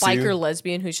jujitsu. biker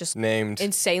lesbian who's just Named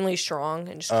insanely strong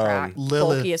and just crack,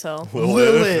 Lilith. bulky as hell.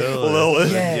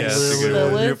 Lilith. Yes. that's a good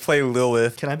one. Lilith. You play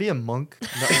Lilith. Can I be a monk?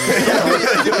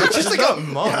 Just like a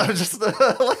monk. I'm just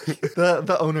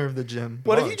the owner of the gym.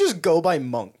 What if you just go by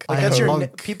Monk? Like I that's am your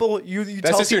Monk. people. You That's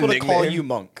tell just your people to call nickname? you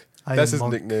Monk. I That's am his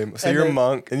monk. nickname. So And you're a then-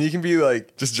 monk, and you can be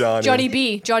like just Johnny. Johnny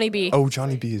B. Johnny B. Oh,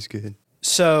 Johnny B is good.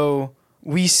 So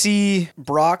we see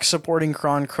Brock supporting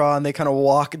Kron. They kind of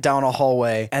walk down a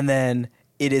hallway, and then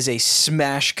it is a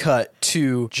smash cut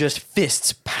to just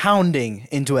fists pounding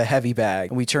into a heavy bag.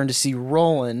 And we turn to see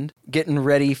Roland getting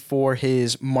ready for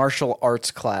his martial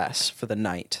arts class for the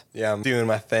night. Yeah, I'm doing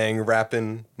my thing,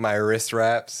 wrapping my wrist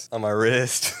wraps on my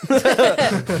wrist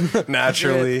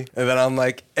naturally, and then I'm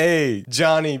like, "Hey,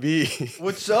 Johnny B,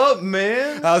 What's up,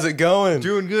 man? how's it going?"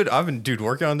 Doing good. I've been,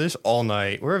 working on this all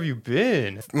night. Where have you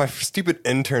been? My stupid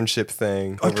internship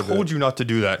thing. I told you not to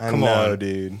do that. I Come know, on,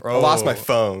 dude. Bro. I lost my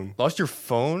phone. Lost your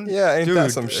phone? Yeah, ain't dude,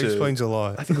 that some shit? Explains a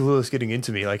lot. I think Lilith's getting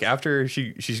into me. Like after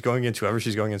she's going into whoever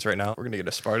she's going into right now, we're gonna get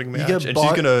a sparring match, and she's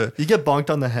gonna. You get bonked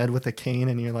on the head with a cane,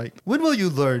 and you're like, "When will you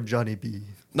learn, Johnny B?"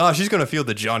 Nah, she's gonna feel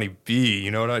the Johnny B.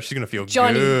 You know what? She's gonna feel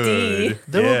Johnny good. D.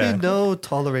 There Yeah. will be no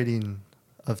tolerating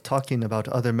of talking about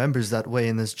other members that way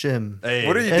in this gym. Hey,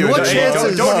 What are you And doing? what Hey,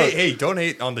 chances- Don't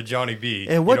hate on the Johnny B.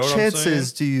 And what You know I'm chances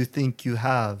saying? do you think you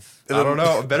have? I don't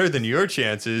know. Better than your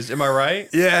chances. Am I right?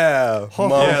 Yeah,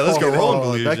 monk. Yeah, let's go. Roland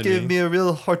believes That in gave me. me a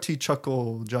real hearty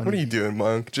chuckle, Johnny. What are you doing,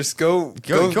 monk? Just go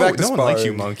Go, back to no one likes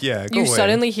you, sparring. monk. Yeah, go You away.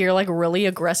 suddenly hear like really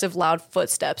aggressive, loud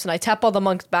footsteps, and I tap on the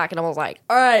monk's back, and I was like,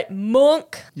 "All right,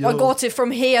 monk, I Yo. got it from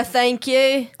here, thank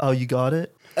you." Oh, you got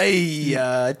it? Hey,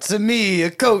 it's me, a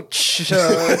coach. It's your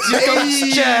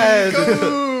coach, Chad.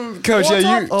 Coach, What's yeah,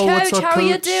 up, you. Oh, what's coach? up, How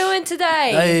you coach? doing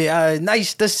today? Hey,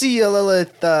 nice to see you,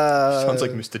 Lilith. Sounds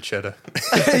like Mr. Cheddar.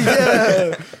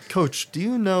 Coach, do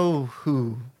you know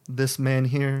who this man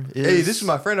here is... Hey, this is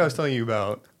my friend I was telling you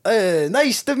about. Hey,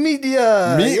 nice to meet you.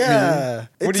 Meet me? yeah.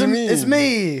 What do you mean? It's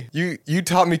me. You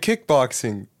taught me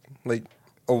kickboxing like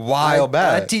a while I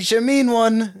back. teach a mean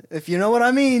one, if you know what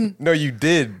I mean. No, you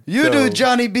did. You though. do,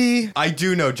 Johnny B. I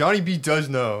do know. Johnny B does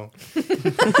know. I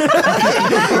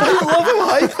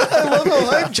love how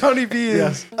hype Johnny B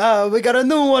is. We got a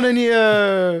new one in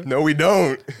here. No, we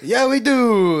don't. Yeah, we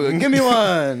do. Give me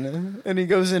one. And he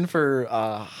goes in for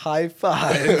a high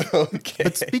five. Okay.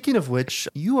 But speaking of which,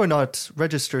 you are not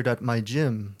registered at my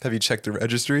gym. Have you checked the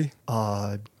registry?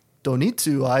 Don't need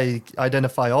to. I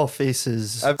identify all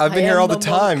faces. I've been I here am all the the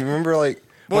time. Remember, like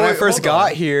when I wait, first hold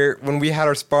got on. here, when we had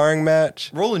our sparring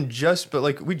match. Roland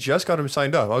we just got him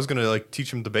signed up. I was gonna like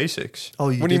teach him the basics. Oh,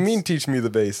 What do you did mean? Teach me the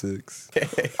basics.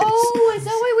 Oh, is that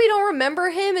why we don't remember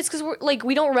him? It's because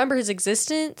we don't remember his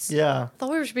existence. Yeah. I thought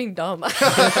we were just being dumb.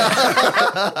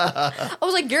 I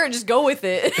was like, Garrett, just go with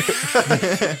it.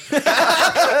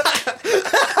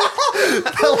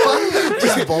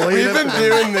 Just bullying We've him. been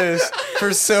doing this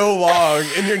for so long,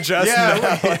 and you're just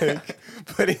Yeah, now like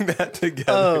putting that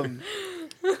together.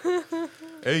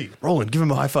 Hey, Roland, give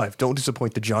him a high five. Don't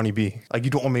disappoint the Johnny B. Like, you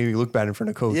don't want me to look bad in front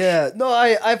of coach. Yeah, no,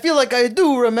 I feel like I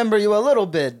do remember you a little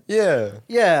bit. Yeah.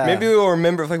 Yeah. Maybe we'll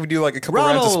remember if like we do like a couple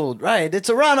rounds of Ronald, right? It's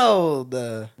a Ronald.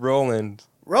 Roland.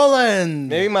 Roland.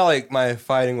 Maybe my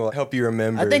fighting will help you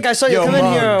remember. I think I saw you Yo, come in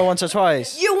Monk. here once or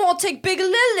twice. You want to take Big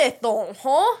Lilith on,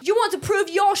 huh? You want to prove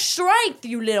your strength,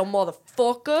 you little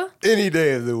motherfucker. Any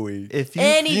day of the week. If you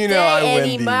Any You know day, I win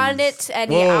any these. minute,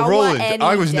 any Whoa, hour, Roland, any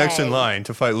I was next day. in line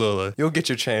to fight Lilith. You'll get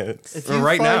your chance. if Well, you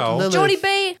right fight now- Lilith, Jody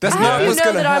B, That's I not hope you what's know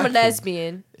gonna that I'm a happen.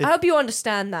 lesbian. I hope you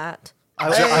understand that. I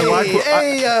walk-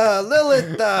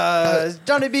 Lilith,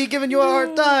 Johnny B giving you a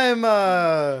hard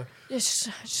time. Just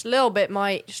a little bit,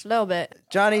 mate. Just a little bit.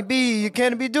 Johnny B, you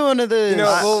can't be doing this. You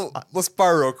know, we'll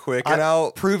spar real quick, and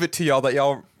I'll prove it to y'all that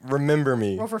y'all remember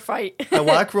me. Roll for fight. I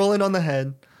whack Roland on the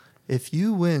head. If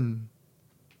you win,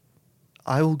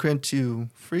 I will grant you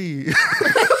free.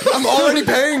 I'm already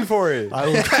paying for it.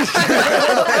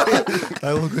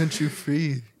 I will grant you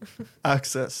free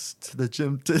access to the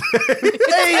gym today.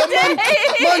 Hey,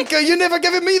 Monk, you never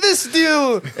given me this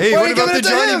deal. Hey, Why what you about giving the it to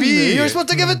Johnny him? B? You're supposed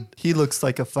to give it. He looks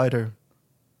like a fighter.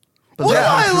 But What do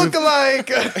let me I look prove-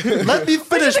 like? Let me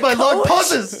finish my long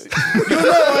pauses. You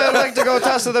know I like to go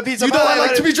toss to the pizza. You know I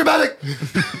like to be dramatic.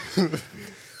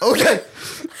 Okay.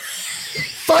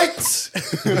 Fights.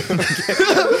 You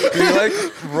like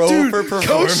roll for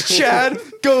performance. Coach Chad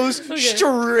goes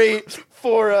straight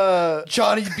for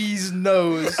Johnny B's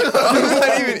nose. I'm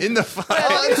not even in the fight.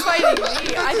 He was fighting me.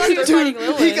 I thought you were fighting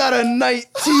Lilith. He got a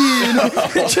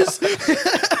 19. Just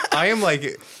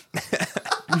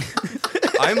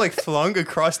I'm like flung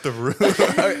across the room.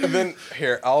 And then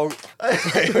here, I'll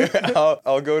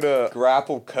go to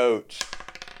grapple coach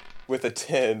with a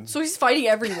 10. So he's fighting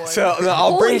everyone. So no,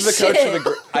 I'll Holy bring the coach to shit.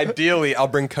 the. Ideally, I'll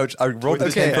bring coach. I rolled the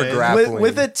Okay. 10 for With- grappling.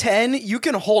 with a 10, you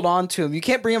can hold on to him. You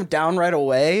can't bring him down right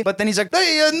away. But then he's like,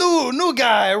 "Hey, new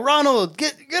guy, Ronald,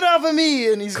 get off of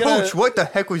me!" And he's Coach, gonna. what the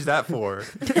heck was that for?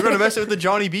 You're gonna mess with the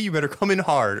Johnny B. You better come in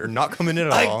hard or not come in at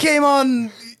all. I came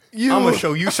on you. I'm gonna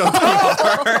show you something.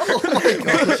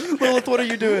 Lilith, what are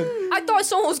you doing? I thought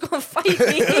someone was going to fight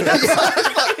me.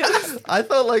 I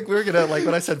felt like we were gonna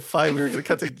when I said fight, we were gonna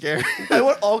cut to Gary. I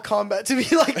want all combat to be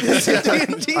like this in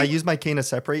D&D. I use my cane to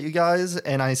separate you guys,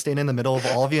 and I stand in the middle of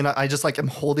all of you, and I just am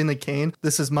holding the cane.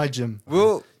 This is my gym.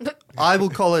 Well, I will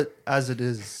call it as it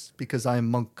is because I am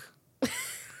monk.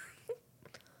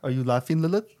 Are you laughing,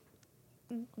 Lilith?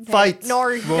 Fight.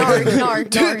 Nar.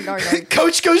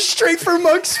 Coach goes straight for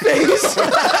Monk's face.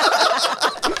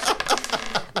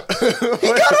 He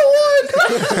got a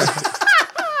 1.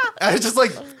 I just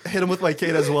hit him with my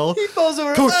cane as well. He falls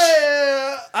over. Coach.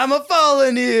 Hey, I'm a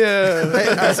fallen here.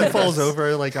 As he falls over,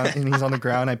 and he's on the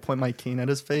ground, I point my cane at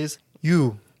his face.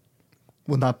 You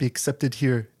will not be accepted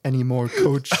here anymore,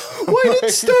 coach. Why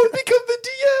did Stone become the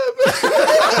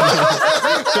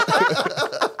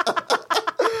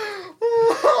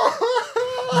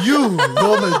You,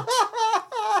 Roland,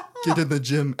 get in the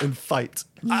gym and fight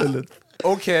Lilith.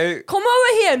 okay. Come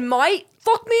over here, mate.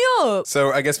 Fuck me up.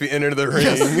 So I guess we enter the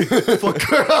ring. Fuck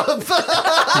her up.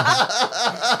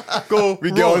 Go. We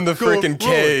go in the freaking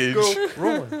cage.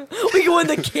 We go in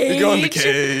the cage. We go in the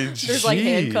cage. There's like Jeez.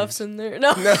 handcuffs in there.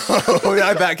 No. Oh,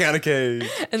 I back out of cage.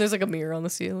 And there's like a mirror on the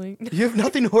ceiling. You have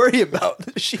nothing to worry about.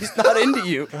 She's not into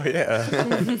you. Oh yeah.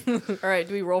 All right,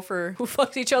 do we roll for who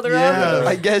fucked each other Yeah. up?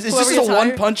 I guess it's Whoever just a gets one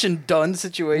hired. punch and done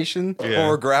situation. Yeah.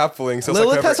 Or grappling. So it's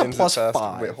Lilith like has a whoever ends it plus faster.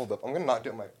 5. Wait, hold up. I'm gonna not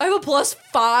do my. I have a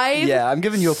 +5. Yeah, I'm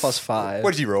giving you a +5.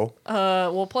 What did you roll?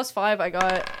 Well, +5. I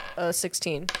got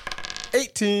 16.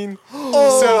 18.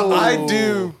 So I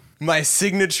do my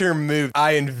signature move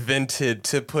I invented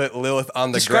to put Lilith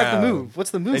on the Describe ground. the move. What's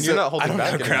the move? And you're not I holding don't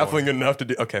back have anymore. grappling enough to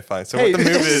do. Okay, fine. So Hey, what the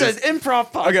move this is? is an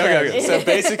improv podcast. Okay. So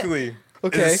basically,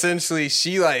 Okay. essentially,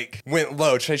 she like went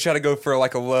low. She tried to go for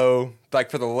like a low, like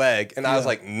for the leg, and I was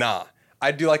like, nah.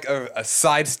 I do like a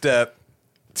sidestep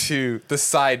to the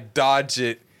side, dodge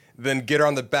it, then get her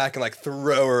on the back and like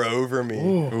throw her over me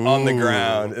on the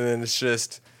ground, and then it's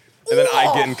just, and then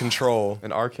I get in control.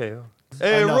 An RKO.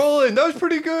 Hey, Enough. Roland, that was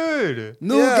pretty good.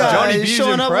 New Yeah. guy Johnny is B's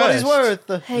showing up what he's impressed.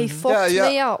 worth. Hey, fucked yeah.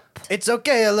 me up. It's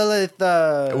okay, Lilith.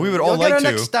 We would all you'll get like her to.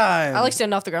 next time. I like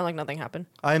standing off the ground like nothing happened.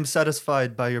 I am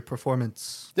satisfied by your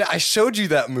performance. Yeah, I showed you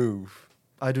that move.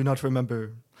 I do not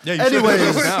remember. Yeah, you should've done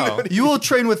Anyways, this now. you will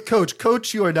train with Coach.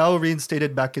 Coach, you are now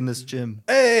reinstated back in this gym.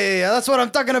 Hey, that's what I'm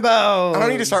talking about. I don't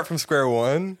need to start from square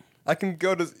one. I can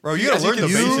go to. Bro, you gotta as learn the can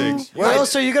see- basics. Where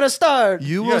else are you gonna start?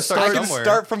 You gotta will start I start. can somewhere.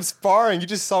 start from sparring. You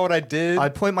just saw what I did. I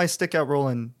point my stick at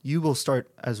Roland. You will start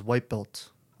as white belt.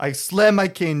 I slam my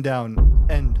cane down.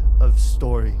 End of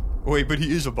story. Wait, but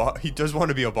he is he does want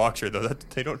to be a boxer though.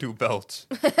 They don't do belts.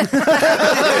 That's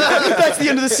the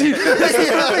end of the scene. That's the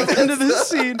perfect end of the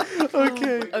scene.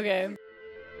 Okay. Okay.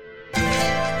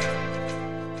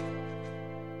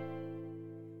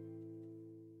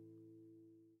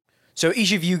 So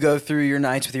each of you go through your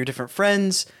nights with your different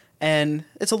friends, and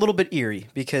it's a little bit eerie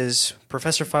because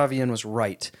Professor Fabian was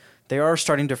right. They are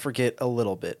starting to forget a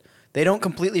little bit. They don't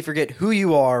completely forget who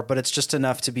you are, but it's just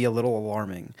enough to be a little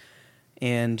alarming.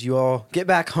 And you all get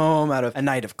back home out of a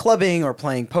night of clubbing or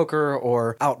playing poker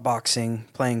or outboxing,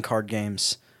 playing card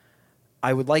games.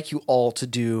 I would like you all to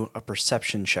do a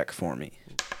perception check for me.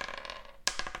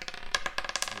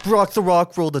 Brock the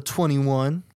Rock rolled a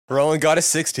 21. Roland got a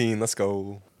 16. Let's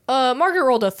go. Margaret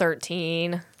rolled a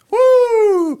 13.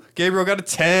 Woo! Gabriel got a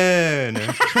 10.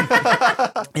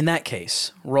 In that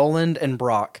case, Roland and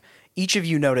Brock, each of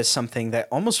you notice something that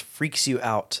almost freaks you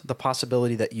out, the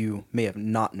possibility that you may have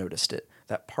not noticed it,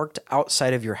 that parked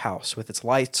outside of your house with its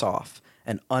lights off,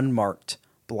 an unmarked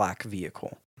black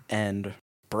vehicle. And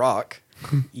Brock,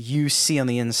 you see on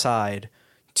the inside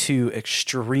two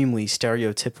extremely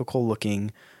stereotypical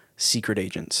looking secret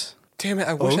agents. Damn it!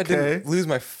 I wish I Okay. didn't lose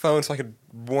my phone so I could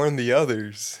warn the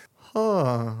others.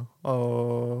 Huh.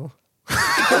 Oh.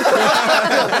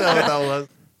 I don't know what that was.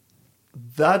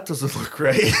 That doesn't look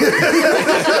great.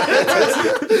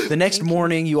 The next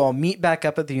morning, you all meet back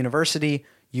up at the university.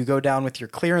 You go down with your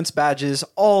clearance badges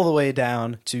all the way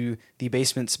down to the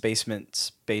basement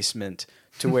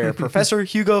to where Professor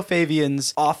Hugo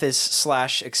Fabian's office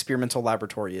 / experimental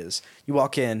laboratory is. You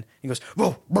walk in. He goes,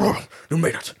 Whoa, you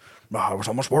made it. I was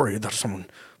almost worried that someone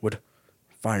would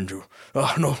find you.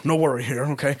 No worry here,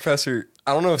 okay? Professor,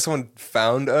 I don't know if someone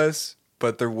found us,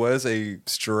 but there was a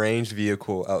strange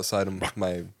vehicle outside of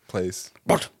my place.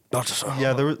 But that's...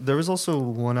 Yeah, there was also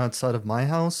one outside of my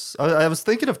house. I was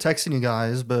thinking of texting you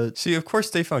guys, but See, of course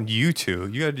they found you two.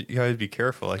 You gotta be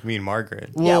careful, like me and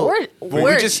Margaret. Yeah, Well,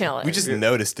 we're we just chilling. We just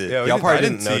noticed it. Yeah, Y'all probably I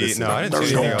didn't see- notice no, it. I didn't There's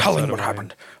see no anything telling outside what of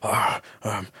happened.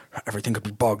 Everything could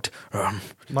be bugged.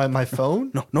 my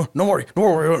phone? No worry.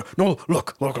 No,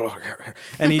 look.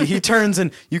 and he turns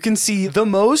and you can see the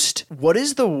most, what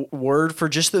is the word for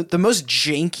just the most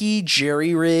janky,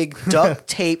 jerry-rigged,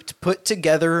 duct-taped,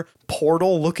 put-together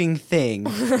portal-looking thing.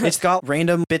 It's got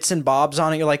random bits and bobs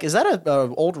on it. You're like, is that a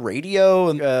old radio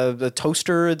and a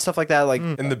toaster and stuff like that? Like,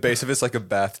 And the base of it's like a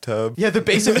bathtub. yeah, the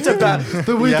base of it's a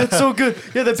that's so good.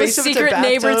 Yeah, the base of it's a secret bathtub.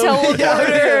 neighbor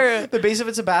teleporter. The base of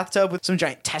it's a bathtub with some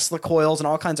giant Tesla coils and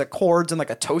all kinds of cords and like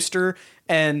a toaster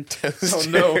and oh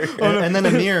no. And then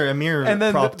a mirror And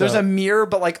then propped there's up. a mirror,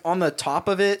 but like on the top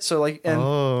of it. So like,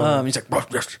 and He's like, well,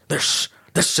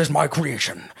 this is my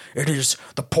creation. It is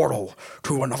the portal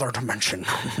to another dimension.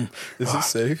 Is it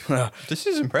safe? This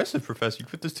is impressive, Professor. You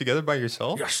put this together by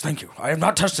yourself? Yes, thank you. I have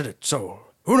not tested it, so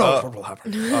who knows what will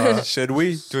happen. Should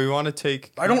we? Do we want to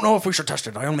take... I don't know if we should test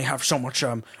it. I only have so much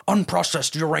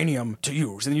unprocessed uranium to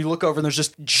use. then you look over and there's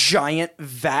just giant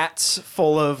vats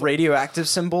full of radioactive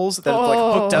symbols that have like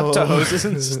hooked up to hoses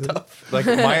and stuff. Like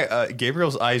my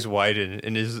Gabriel's eyes widen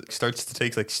and starts to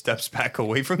take like steps back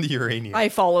away from the uranium. I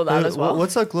follow that as well.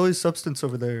 What's that glowy substance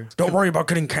over there? Don't worry about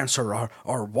getting cancer.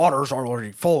 Our water's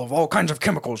already full of all kinds of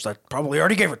chemicals that probably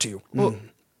already gave it to you.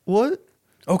 What?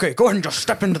 Okay, go ahead and just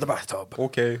step into the bathtub.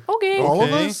 Okay. Okay. All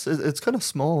of Okay. us? It's kind of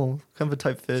small, kind of a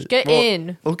tight fit. Get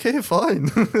in. Okay, fine.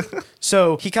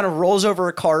 So he kind of rolls over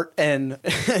a cart, and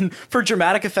for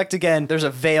dramatic effect again, there's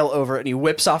a veil over it, and he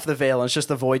whips off the veil, and it's just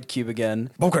the void cube again.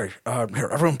 Okay, here,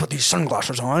 everyone put these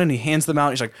sunglasses on. And he hands them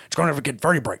out. He's like, It's going to get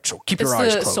very bright, so keep It's your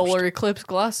eyes the closed. solar eclipse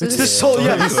glasses. "This solar,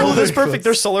 yeah, oh, that's perfect.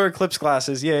 They're solar eclipse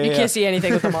glasses. Yeah, yeah, You yeah. can't see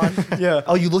anything with them on. Yeah.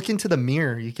 Oh, you look into the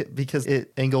mirror because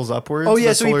it angles upwards. Oh yeah,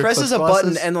 the so he solar presses a eclipse button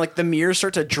glasses? and like the mirrors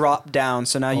start to drop down,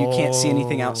 so now you can't see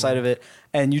anything outside of it,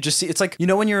 and you just see it's like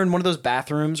when you're in one of those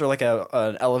bathrooms or like an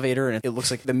elevator and it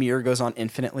looks like the mirror goes on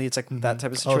infinitely. It's like that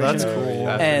type of Oh, situation. that's cool.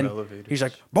 Yeah. And Elevators. he's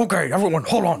like, Okay, everyone,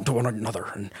 hold on to one another.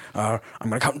 And I'm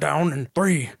going to count down in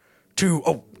 3, 2,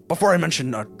 oh, before I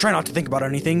mention, try not to think about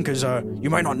anything because you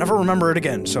might not never remember it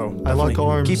again. So I lock definitely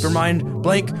arms. keep your mind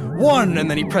blank. 1, and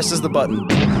then he presses the button.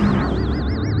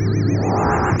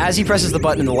 As he presses the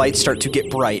button, the lights start to get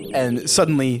bright, and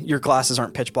suddenly your glasses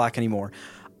aren't pitch black anymore.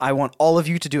 I want all of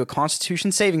you to do a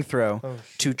Constitution saving throw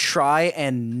to try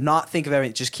and not think of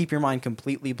everything. Just keep your mind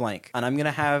completely blank. And I'm going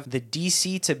to have the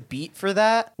DC to beat for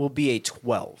that will be a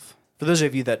 12. For those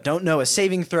of you that don't know, a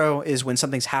saving throw is when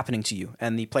something's happening to you,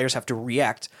 and the players have to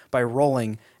react by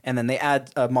rolling, and then they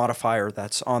add a modifier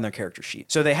that's on their character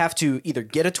sheet. So they have to either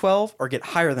get a 12 or get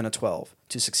higher than a 12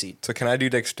 to succeed. So can I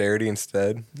do dexterity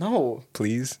instead, No.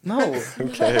 please? No.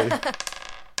 Okay.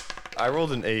 I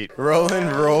rolled an 8.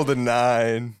 Roland rolled a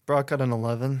 9. Brock got an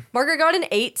 11. Margaret got an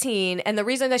 18, and the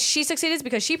reason that she succeeded is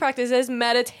because she practices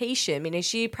meditation, meaning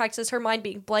she practices her mind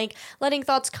being blank, letting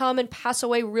thoughts come and pass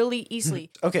away really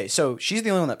easily. Okay, so she's the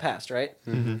only one that passed, right?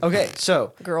 Okay,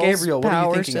 so Girls, Gabriel, what are you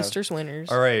power, thinking sisters, winners.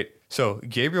 All right. So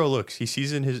Gabriel looks. He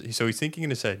sees so he's thinking in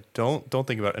his head. Don't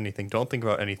think about anything. Don't think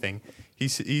about anything. He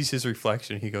sees his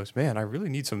reflection. He goes, man, I really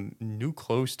need some new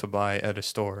clothes to buy at a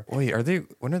store. Wait,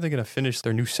 when are they gonna finish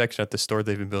their new section at the store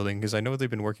they've been building? Because I know they've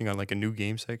been working on like a new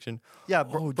game section. Yeah,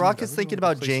 dude, Brock I is really thinking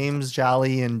wanna about play James,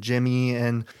 Jolly, and Jimmy,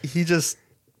 and he just,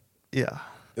 yeah.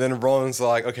 And then Roland's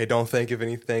like, okay, don't think of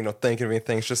anything. Don't think of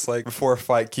anything. It's just like before a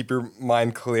fight, keep your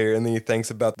mind clear. And then he thinks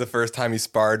about the first time he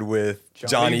sparred with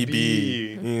Johnny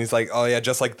B. And he's like, oh yeah,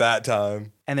 just like that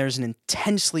time. and there's an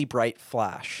intensely bright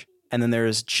flash, and then there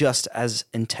is just as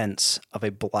intense of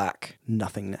a black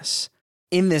nothingness.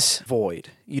 In this void,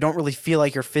 you don't really feel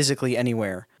like you're physically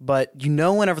anywhere, but you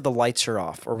know whenever the lights are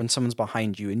off or when someone's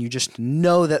behind you, and you just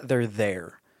know that they're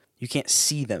there. You can't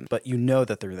see them, but you know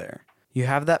that they're there. You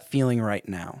have that feeling right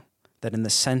now that in the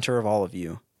center of all of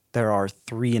you, there are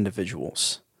 3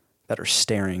 individuals that are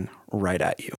staring right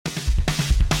at you.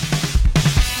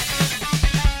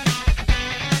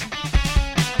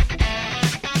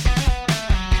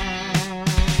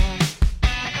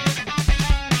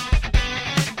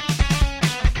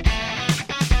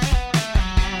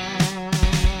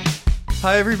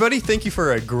 Hi, everybody. Thank you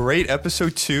for a great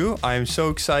episode 2. I am so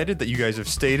excited that you guys have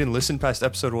stayed and listened past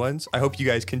episode 1s. I hope you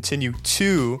guys continue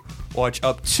to watch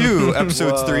up to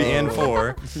episodes 3 and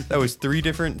 4. That was 3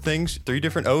 different things, 3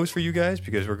 different O's for you guys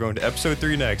because we're going to episode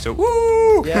 3 next. So,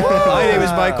 woo! Yeah. My name is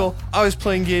Michael. I was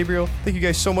playing Gabriel. Thank you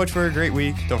guys so much for a great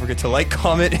week. Don't forget to like,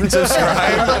 comment, and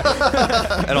subscribe.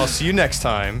 And I'll see you next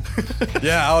time.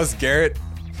 Yeah, I was Garrett.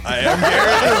 I am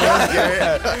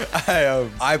Garrett.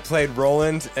 I played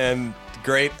Roland, and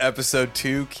great episode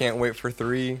 2. Can't wait for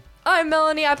 3. I'm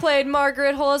Melanie. I played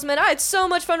Margaret Holzman. I had so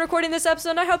much fun recording this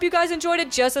episode, and I hope you guys enjoyed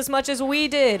it just as much as we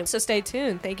did. So stay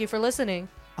tuned. Thank you for listening.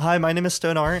 Hi, my name is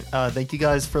Stone Art. Thank you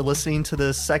guys for listening to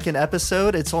the second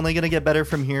episode. It's only going to get better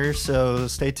from here, so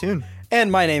stay tuned. And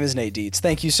my name is Nate Dietz.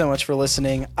 Thank you so much for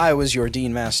listening. I was your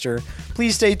Dean Master.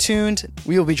 Please stay tuned.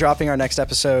 We will be dropping our next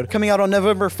episode coming out on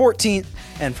November 14th.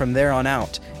 And from there on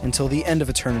out, until the end of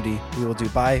eternity, we will do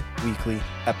bi-weekly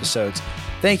episodes.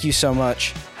 Thank you so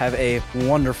much. Have a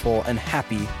wonderful and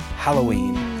happy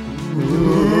Halloween.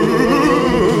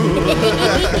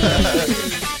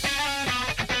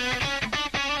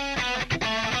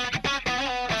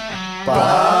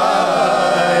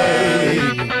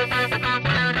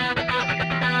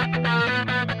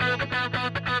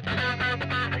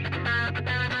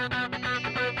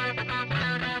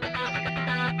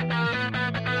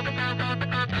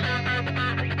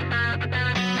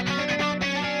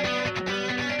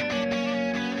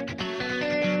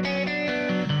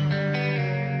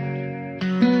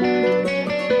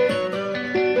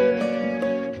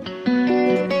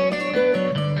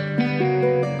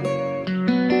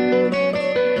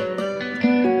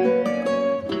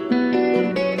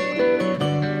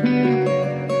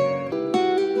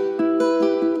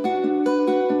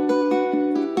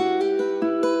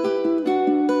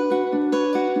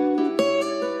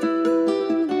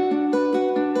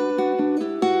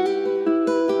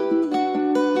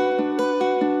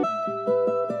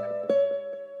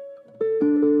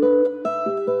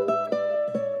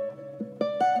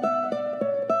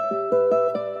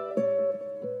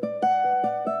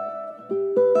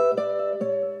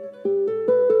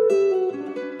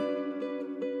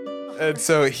 And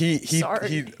so he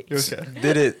Sorry.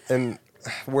 did it in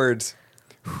words.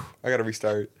 I gotta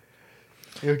restart.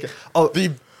 Okay. Oh, The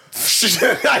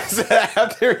I said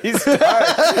after he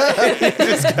started, he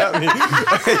just got me.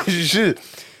 Shit.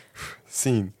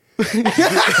 Scene.